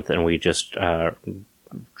about a month and we just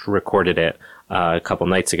recorded it a couple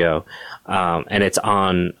nights ago. And it's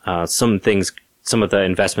on some of the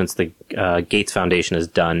investments the Gates Foundation has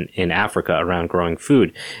done in Africa around growing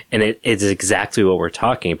food. And it is exactly what we're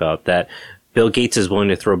talking about, that Bill Gates is willing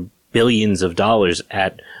to throw billions of dollars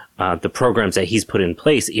at the programs that he's put in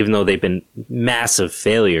place, even though they've been massive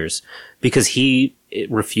failures, because he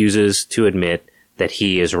refuses to admit that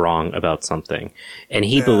he is wrong about something. And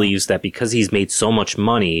he believes that because he's made so much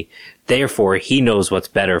money, therefore he knows what's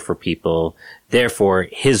better for people. Therefore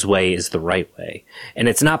his way is the right way. And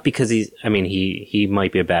it's not because he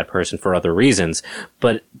might be a bad person for other reasons,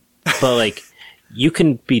 but like you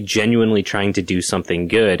can be genuinely trying to do something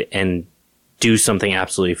good and do something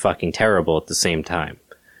absolutely fucking terrible at the same time.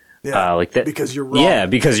 Yeah, like that, because you're wrong. Yeah,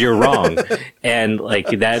 because you're wrong. And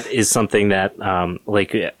like that is something that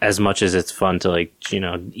like as much as it's fun to like, you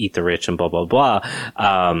know, eat the rich and blah blah blah,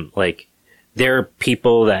 like there are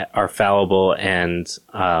people that are fallible and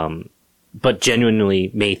but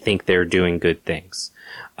genuinely may think they're doing good things.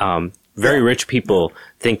 Very rich people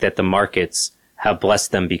think that the markets have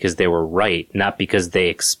blessed them because they were right, not because they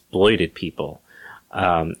exploited people.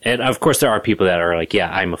 And of course there are people that are like, yeah,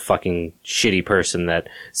 I'm a fucking shitty person that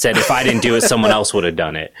said if I didn't do it, someone else would have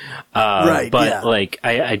done it. But like,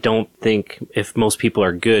 I don't think if most people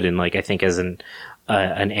are good, and like, I think as an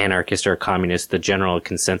anarchist or a communist, the general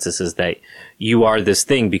consensus is that you are this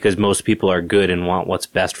thing because most people are good and want what's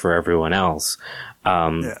best for everyone else.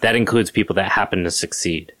 That includes people that happen to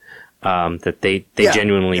succeed. That they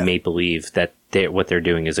genuinely may believe that what they're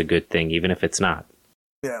doing is a good thing, even if it's not.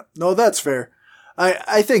 Yeah. No, that's fair.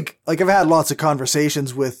 I think, like, I've had lots of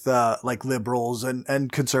conversations with, like, liberals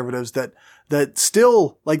and conservatives that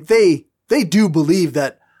still, like, they do believe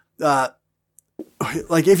that,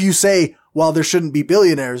 like, if you say, well, there shouldn't be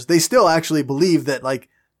billionaires, they still actually believe that, like,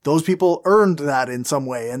 those people earned that in some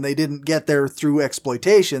way, and they didn't get there through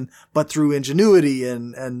exploitation, but through ingenuity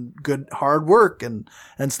and good hard work and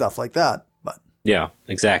stuff like that. But yeah,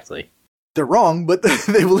 exactly. They're wrong, but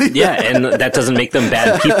they believe that. Yeah, and that doesn't make them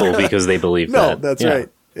bad people because they believe that. No, that's right.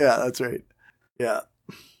 Yeah, that's right. Yeah.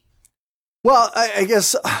 Well, I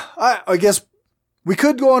guess we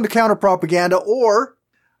could go on to counter propaganda, or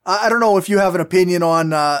I don't know if you have an opinion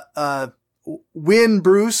on Win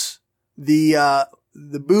Bruce, the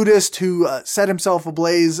Buddhist who set himself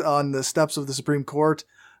ablaze on the steps of the Supreme Court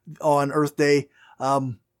on Earth Day.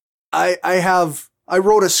 I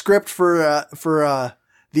wrote a script for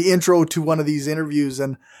the intro to one of these interviews,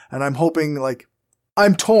 and I'm hoping, like,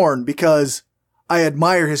 I'm torn because I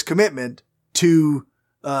admire his commitment to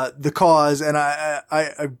the cause, and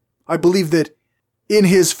I believe that in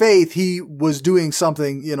his faith he was doing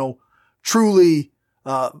something, truly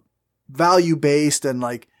value based and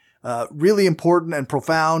like really important and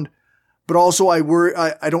profound. But also I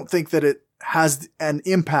don't think that it has an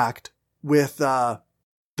impact with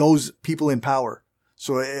those people in power.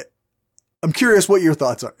 So I'm curious what your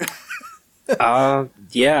thoughts are.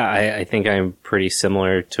 Yeah, I think I'm pretty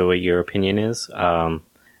similar to what your opinion is.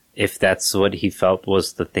 If that's what he felt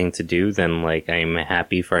was the thing to do, then like I'm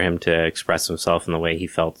happy for him to express himself in the way he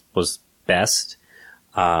felt was best.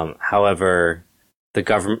 However,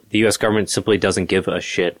 the U.S. government simply doesn't give a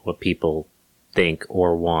shit what people think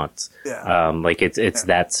or want. Yeah. It's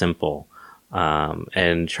that simple.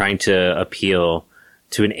 And trying to appeal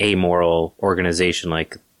to an amoral organization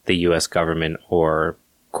like the U.S. government or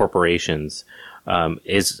corporations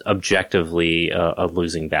is objectively a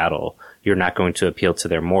losing battle. You're not going to appeal to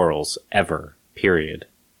their morals ever, period.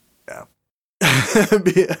 Yeah.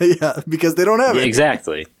 Yeah, because they don't have it.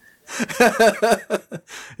 Exactly.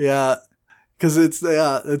 Yeah. Because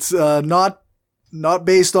it's not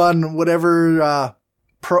based on whatever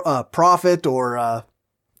profit or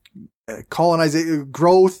colonization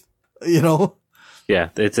growth, Yeah,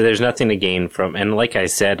 there's nothing to gain from, and like I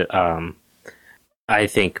said, I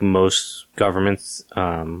think most governments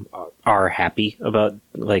are happy about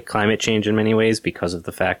like climate change in many ways because of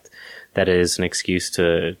the fact that it is an excuse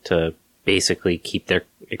to basically keep their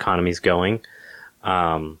economies going.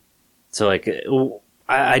 So like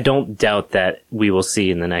I don't doubt that we will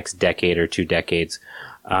see in the next decade or 2 decades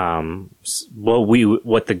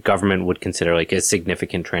what the government would consider like a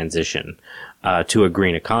significant transition to a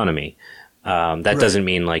green economy. That right. Doesn't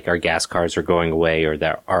mean like our gas cars are going away or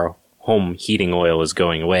that our home heating oil is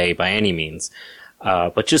going away by any means.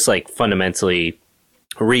 But just like fundamentally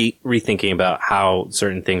rethinking about how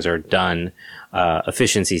certain things are done,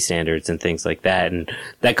 efficiency standards and things like that. And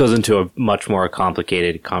that goes into a much more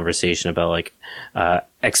complicated conversation about like,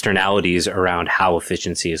 externalities around how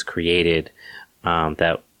efficiency is created,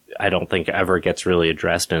 that I don't think ever gets really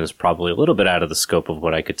addressed and is probably a little bit out of the scope of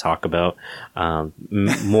what I could talk about.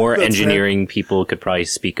 More engineering people could probably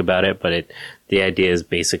speak about it, but the idea is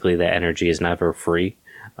basically that energy is never free.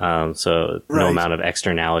 So right. No amount of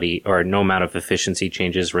externality or no amount of efficiency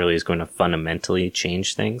changes really is going to fundamentally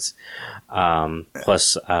change things.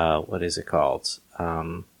 Plus, what is it called?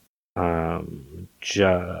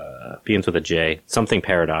 Begins with a J, something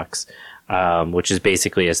paradox, which is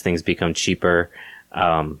basically as things become cheaper,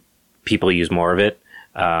 people use more of it.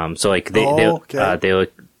 So like they looked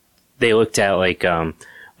at like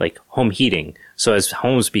home heating. So as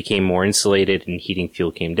homes became more insulated and heating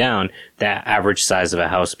fuel came down, the average size of a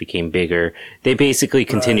house became bigger. They basically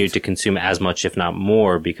continued to consume as much, if not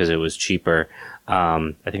more, because it was cheaper.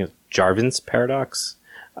 I think it's Jarvin's paradox.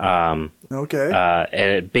 And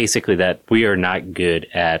basically that we are not good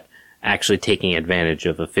at actually taking advantage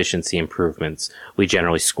of efficiency improvements. We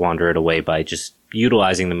generally squander it away by just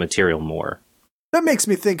utilizing the material more. That makes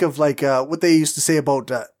me think of like what they used to say about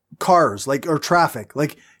cars, like, or traffic.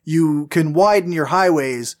 Like, you can widen your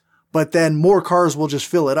highways, but then more cars will just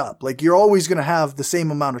fill it up. Like, you're always going to have the same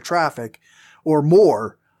amount of traffic or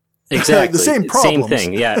more. Exactly. The same problems. Same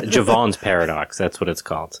thing. Yeah. Javon's paradox. That's what it's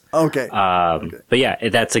called. Okay. But yeah,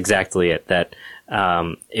 that's exactly it. That,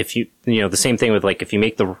 if the same thing with like, if you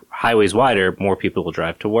make the highways wider, more people will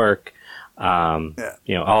drive to work.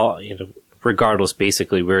 Regardless,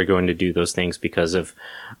 basically, we're going to do those things because of,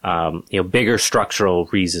 bigger structural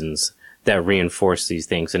reasons that reinforce these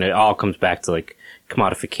things. And it all comes back to like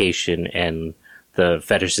commodification and the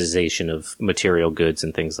fetishization of material goods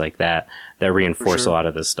and things like that reinforce a lot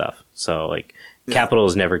of this stuff. So like capital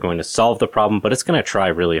is never going to solve the problem, but it's going to try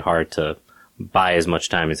really hard to buy as much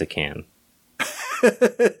time as it can.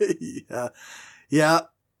 Yeah.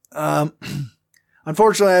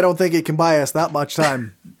 Unfortunately, I don't think it can buy us that much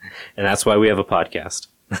time. And that's why we have a podcast.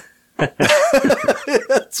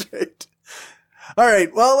 That's right. All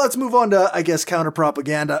right. Well, let's move on to, I guess, counter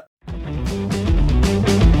propaganda.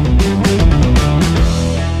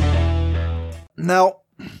 Now,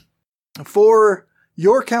 for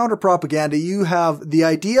your counter propaganda, you have the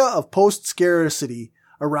idea of post-scarcity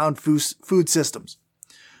around food systems.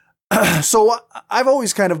 So I've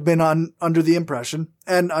always kind of been under the impression,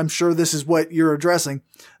 and I'm sure this is what you're addressing,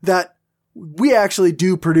 that we actually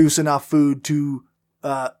do produce enough food to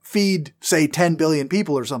feed, say, 10 billion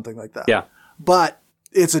people or something like that. Yeah. But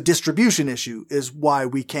it's a distribution issue is why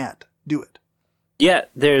we can't do it. Yeah,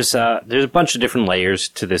 there's a bunch of different layers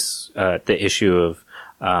to this, the issue of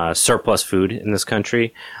surplus food in this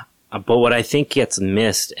country. But what I think gets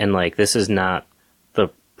missed, and like this is not the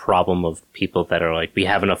problem of people that are like, we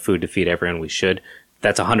have enough food to feed everyone, we should.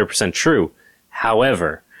 That's 100% true.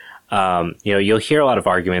 However, you'll hear a lot of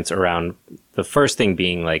arguments around the first thing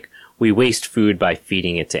being like, we waste food by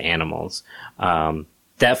feeding it to animals.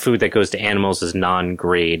 That food that goes to animals is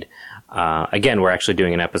non-grade. Again, we're actually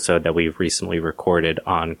doing an episode that we've recently recorded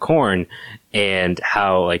on corn and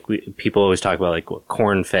how like people always talk about like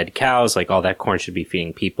corn fed cows, like all that corn should be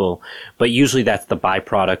feeding people. But usually that's the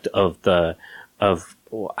byproduct of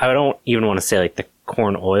I don't even want to say like the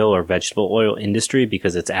corn oil or vegetable oil industry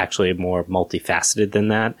because it's actually more multifaceted than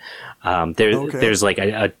that. There's like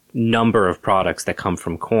a number of products that come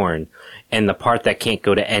from corn, and the part that can't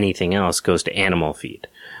go to anything else goes to animal feed.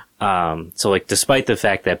 So like despite the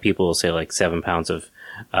fact that people will say like 7 pounds of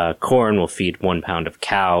corn will feed 1 pound of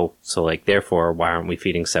cow, so like therefore why aren't we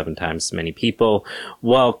feeding 7 times as many people?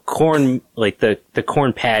 Well, corn, like the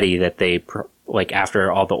corn patty that they like after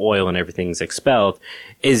all the oil and everything's expelled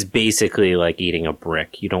is basically like eating a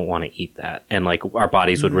brick. You don't want to eat that. And like our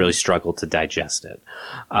bodies would really struggle to digest it.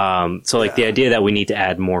 So like the idea that we need to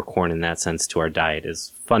add more corn in that sense to our diet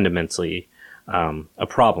is fundamentally a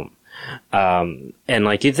problem. And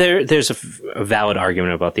like there's a valid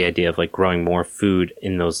argument about the idea of like growing more food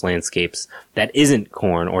in those landscapes that isn't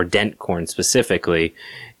corn or dent corn specifically.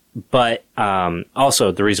 But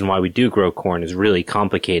also the reason why we do grow corn is really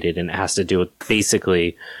complicated, and it has to do with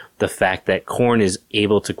basically the fact that corn is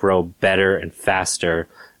able to grow better and faster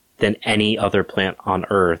than any other plant on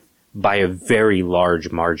earth by a very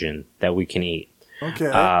large margin that we can eat.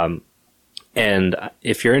 Okay. And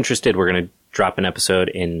if you're interested, we're going to drop an episode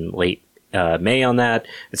in late May on that.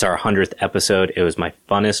 It's our 100th episode. It was my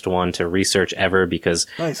funnest one to research ever because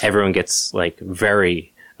everyone gets like very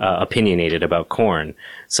opinionated about corn.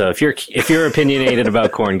 So if you're opinionated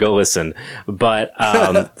about corn, go listen. But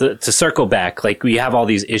to circle back, like we have all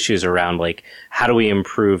these issues around like how do we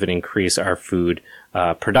improve and increase our food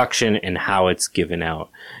production and how it's given out.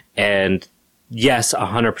 And yes,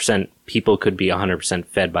 100% people could be 100%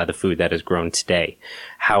 fed by the food that is grown today.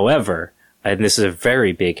 However, and this is a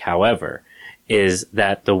very big however, is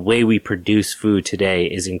that the way we produce food today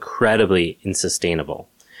is incredibly insustainable.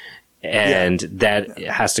 And that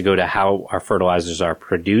has to go to how our fertilizers are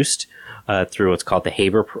produced through what's called the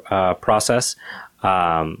Haber process.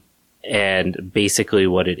 And basically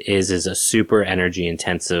what it is a super energy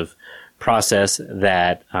intensive process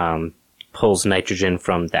that pulls nitrogen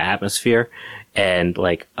from the atmosphere, and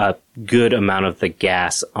like a good amount of the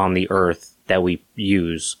gas on the earth that we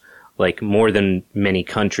use, like more than many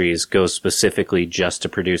countries, goes specifically just to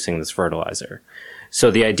producing this fertilizer. So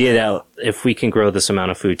the idea that if we can grow this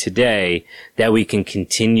amount of food today, that we can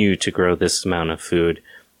continue to grow this amount of food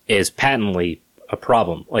is patently a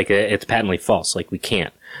problem. Like it's patently false. Like we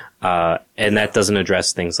can't. And that doesn't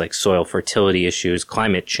address things like soil fertility issues,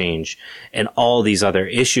 climate change, and all these other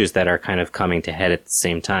issues that are kind of coming to head at the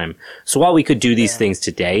same time. So while we could do these things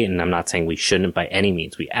today, and I'm not saying we shouldn't by any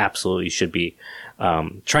means, we absolutely should be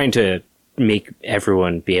trying to make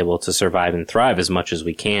everyone be able to survive and thrive as much as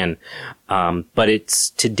we can. But it's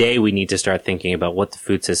today we need to start thinking about what the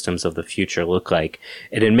food systems of the future look like.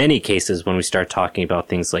 And in many cases, when we start talking about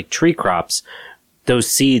things like tree crops, those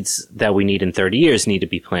seeds that we need in 30 years need to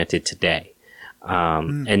be planted today.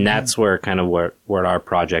 And that's where kind of what our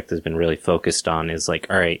project has been really focused on is like,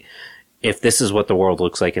 all right, if this is what the world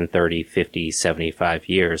looks like in 30, 50, 75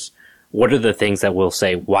 years, what are the things that we'll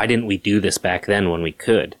say, why didn't we do this back then when we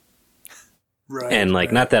could? Right, and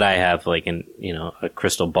like, not that I have like a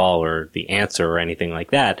crystal ball or the answer or anything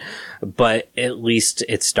like that, but at least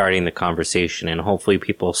it's starting the conversation, and hopefully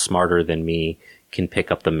people smarter than me can pick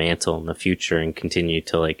up the mantle in the future and continue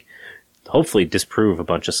to like, hopefully disprove a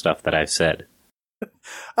bunch of stuff that I've said.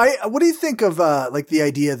 What do you think of, like the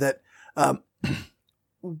idea that, a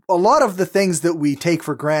lot of the things that we take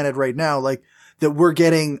for granted right now, like that we're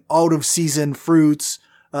getting out of season fruits,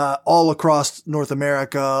 all across North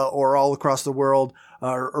America or all across the world,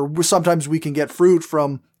 or sometimes we can get fruit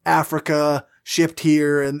from Africa shipped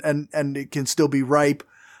here and it can still be ripe.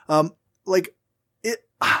 Like it,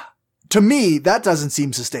 to me, that doesn't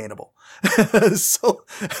seem sustainable. So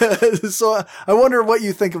I wonder what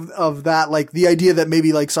you think of that, like the idea that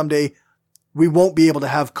maybe like someday we won't be able to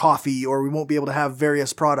have coffee or we won't be able to have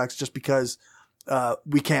various products just because,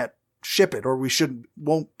 we can't ship it or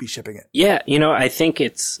won't be shipping it. Yeah. I think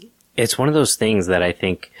it's one of those things that I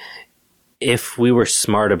think if we were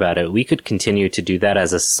smart about it, we could continue to do that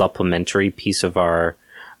as a supplementary piece of our,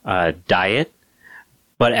 diet.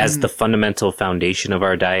 But as the fundamental foundation of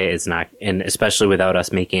our diet is not, and especially without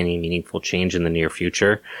us making any meaningful change in the near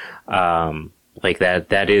future, like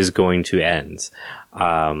that is going to end.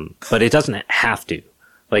 But it doesn't have to.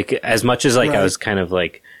 Like, as much as like I was kind of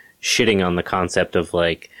like shitting on the concept of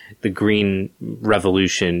like the green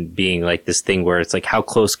revolution being like this thing where it's like, how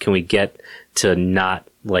close can we get to not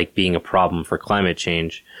like being a problem for climate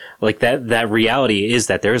change? Like that reality is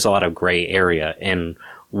that there's a lot of gray area in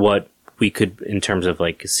what we could, in terms of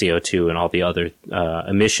like CO2 and all the other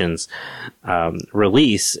emissions,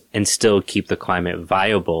 release and still keep the climate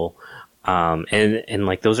viable. And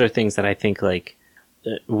like those are things that I think like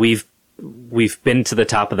we've been to the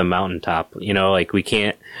top of the mountaintop, like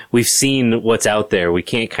we've seen what's out there. We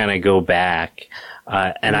can't kind of go back.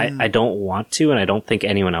 And I don't want to, and I don't think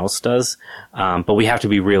anyone else does. But we have to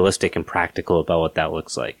be realistic and practical about what that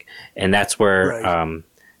looks like. And that's where,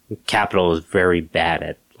 capital is very bad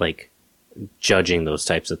at like judging those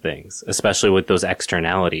types of things, especially with those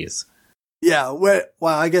externalities. Yeah. Well,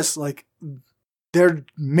 I guess like their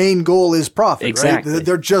main goal is profit, exactly. Right?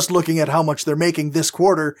 They're just looking at how much they're making this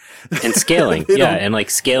quarter. And scaling. Yeah. And like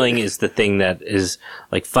scaling is the thing that is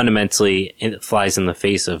like fundamentally, it flies in the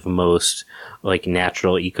face of most like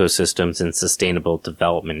natural ecosystems and sustainable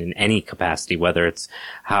development in any capacity, whether it's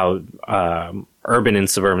how, urban and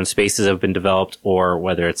suburban spaces have been developed or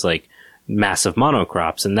whether it's like massive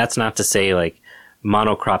monocrops. And that's not to say like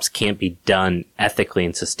monocrops can't be done ethically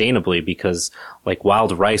and sustainably, because like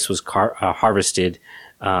wild rice was harvested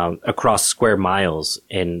across square miles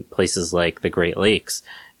in places like the Great Lakes,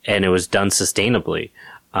 and it was done sustainably.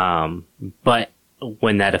 But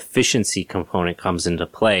when that efficiency component comes into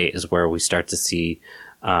play is where we start to see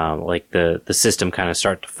like the system kind of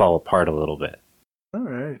start to fall apart a little bit. All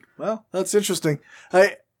right. Well, that's interesting.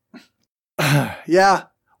 Yeah.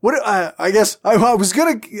 What I guess I was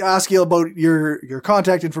going to ask you about your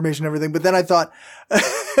contact information and everything, but then I thought,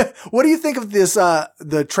 what do you think of this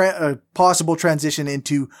possible transition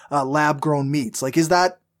into lab grown meats? Like, is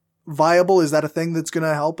that viable? Is that a thing that's going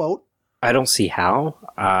to help out? I don't see how.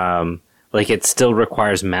 Like, it still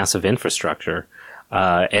requires massive infrastructure.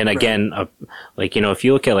 And again, like, if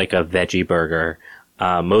you look at like a veggie burger,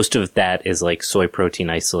 most of that is like soy protein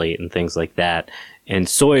isolate and things like that. And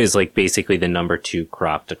soy is like basically the number 2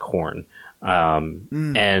 crop to corn.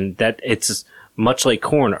 And that it's much like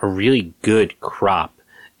corn, a really good crop,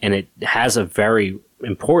 and it has a very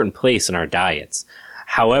important place in our diets.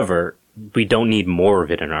 However, we don't need more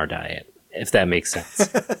of it in our diet, if that makes sense.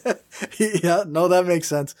 Yeah, no, that makes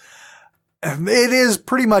sense. It is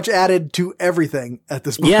pretty much added to everything at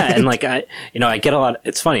this point. Yeah. And like, I get a lot,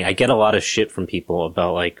 it's funny. I get a lot of shit from people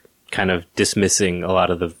about like kind of dismissing a lot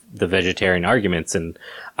of the vegetarian arguments. And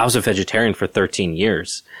I was a vegetarian for 13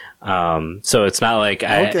 years. So it's not like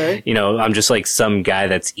I'm just like some guy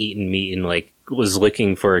that's eaten meat and like was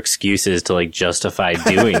looking for excuses to like justify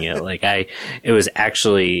doing it. Like it was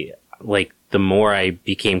actually like the more I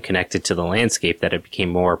became connected to the landscape that it became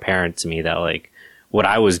more apparent to me that like what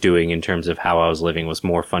I was doing in terms of how I was living was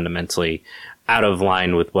more fundamentally out of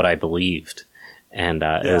line with what I believed. And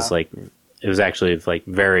it was actually like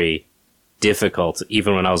very difficult,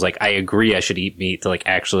 even when I was like, I agree I should eat meat, to like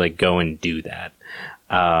actually like go and do that.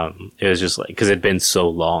 It was just like, because it'd been so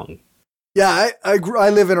long. Yeah, I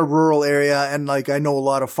live in a rural area, and like I know a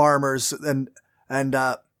lot of farmers, and I'm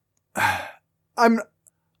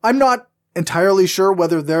not entirely sure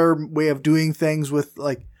whether their way of doing things with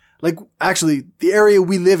like actually the area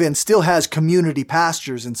we live in still has community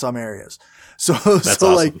pastures in some areas. So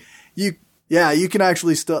awesome. Like you can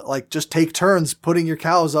actually still like just take turns putting your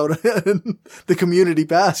cows out in the community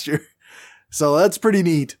pasture. So that's pretty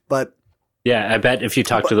neat. But yeah, I bet if you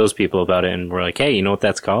talk to those people about it and we're like, hey, you know what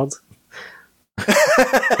that's called?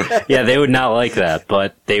 Yeah, they would not like that,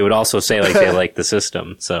 but they would also say like they like the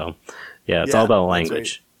system. So yeah, it's all about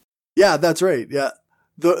language. Right. Yeah, that's right. Yeah.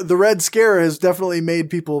 The Red Scare has definitely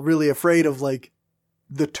made people really afraid of like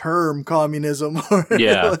the term communism.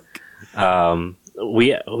 Yeah.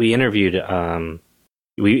 We interviewed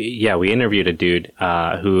we interviewed a dude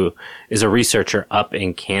who is a researcher up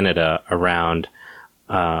in Canada around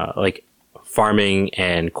like farming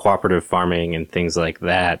and cooperative farming and things like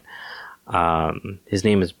that. His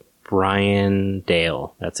name is Brian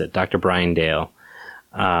Dale. That's it. Dr. Brian Dale.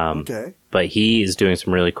 Okay. But he is doing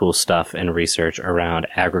some really cool stuff and research around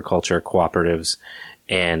agriculture cooperatives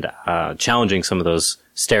and challenging some of those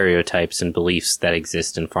stereotypes and beliefs that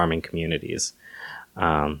exist in farming communities.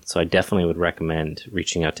 So I definitely would recommend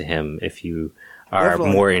reaching out to him if you are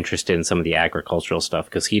more interested in some of the agricultural stuff,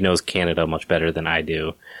 because he knows Canada much better than I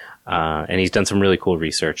do. And he's done some really cool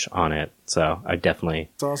research on it. So I definitely...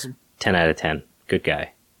 It's awesome. 10 out of 10. Good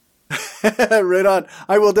guy. Right on.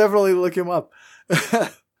 I will definitely look him up.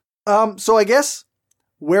 So I guess,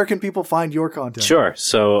 where can people find your content? Sure.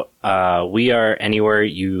 So we are anywhere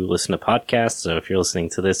you listen to podcasts. So if you're listening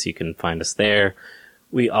to this, you can find us there.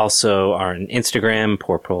 We also are on Instagram,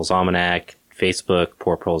 Poor Proles Almanac, Facebook,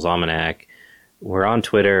 Poor Proles Almanac. We're on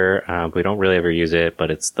Twitter. We don't really ever use it, but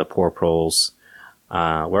it's the Poor Proles.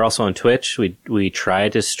 We're also on Twitch. We try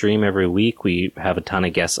to stream every week. We have a ton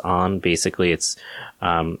of guests on. Basically, it's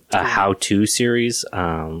a how-to series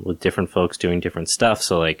with different folks doing different stuff.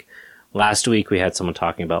 So, like, last week we had someone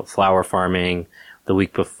talking about flower farming. The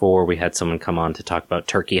week before we had someone come on to talk about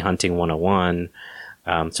turkey hunting 101.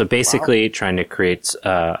 So basically trying to create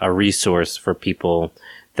a resource for people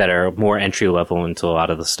that are more entry level into a lot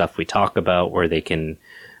of the stuff we talk about, where they can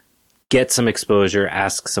get some exposure,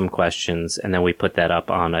 ask some questions, and then we put that up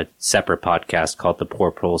on a separate podcast called the Poor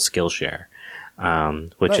Proles Skillshare,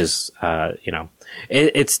 which is,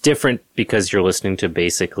 it's different because you're listening to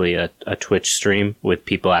basically a Twitch stream with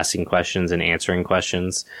people asking questions and answering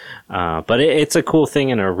questions. But it's a cool thing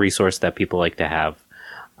and a resource that people like to have.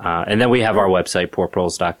 And then we have our website,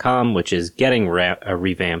 poorproles.com, which is getting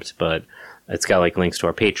revamped, but it's got like links to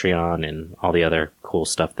our Patreon and all the other cool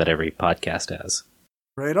stuff that every podcast has.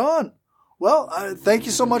 Right on. Well, thank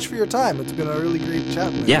you so much for your time. It's been a really great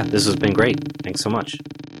chat. Yeah, this has been great. Thanks so much.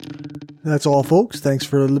 That's all, folks. Thanks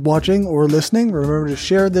for watching or listening. Remember to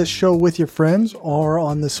share this show with your friends or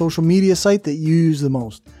on the social media site that you use the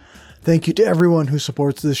most. Thank you to everyone who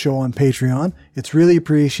supports this show on Patreon. It's really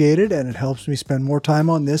appreciated, and it helps me spend more time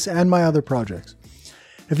on this and my other projects.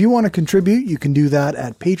 If you want to contribute, you can do that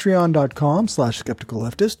at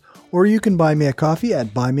patreon.com/skepticalleftist, or you can buy me a coffee at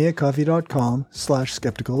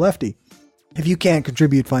buymeacoffee.com/skepticallefty. If you can't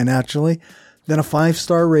contribute financially, then a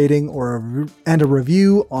 5-star rating and a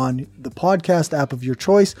review on the podcast app of your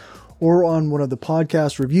choice, or on one of the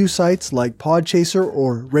podcast review sites like Podchaser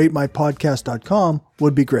or ratemypodcast.com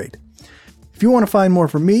would be great. If you want to find more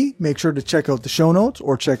from me, make sure to check out the show notes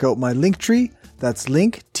or check out my Linktree. That's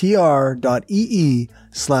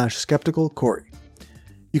linktr.ee/skepticalcorey.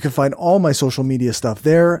 You can find all my social media stuff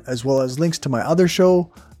there, as well as links to my other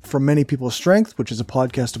show, From Many People's Strength, which is a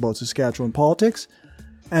podcast about Saskatchewan politics,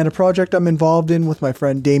 and a project I'm involved in with my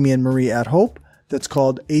friend Damien Marie at Hope that's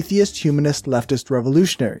called Atheist Humanist Leftist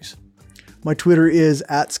Revolutionaries. My Twitter is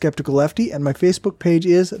 @SkepticalLefty, and my Facebook page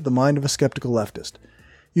is The Mind of a Skeptical Leftist.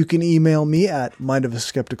 You can email me at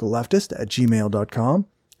mindofaskepticalleftist@gmail.com.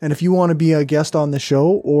 And if you want to be a guest on the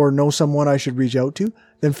show or know someone I should reach out to,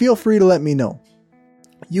 then feel free to let me know.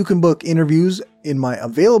 You can book interviews in my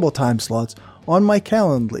available time slots on my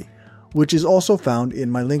Calendly, which is also found in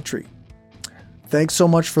my Linktree. Thanks so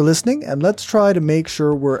much for listening, and let's try to make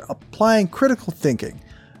sure we're applying critical thinking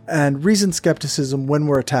and reasoned skepticism when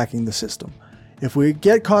we're attacking the system. If we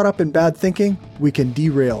get caught up in bad thinking, we can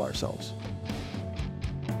derail ourselves.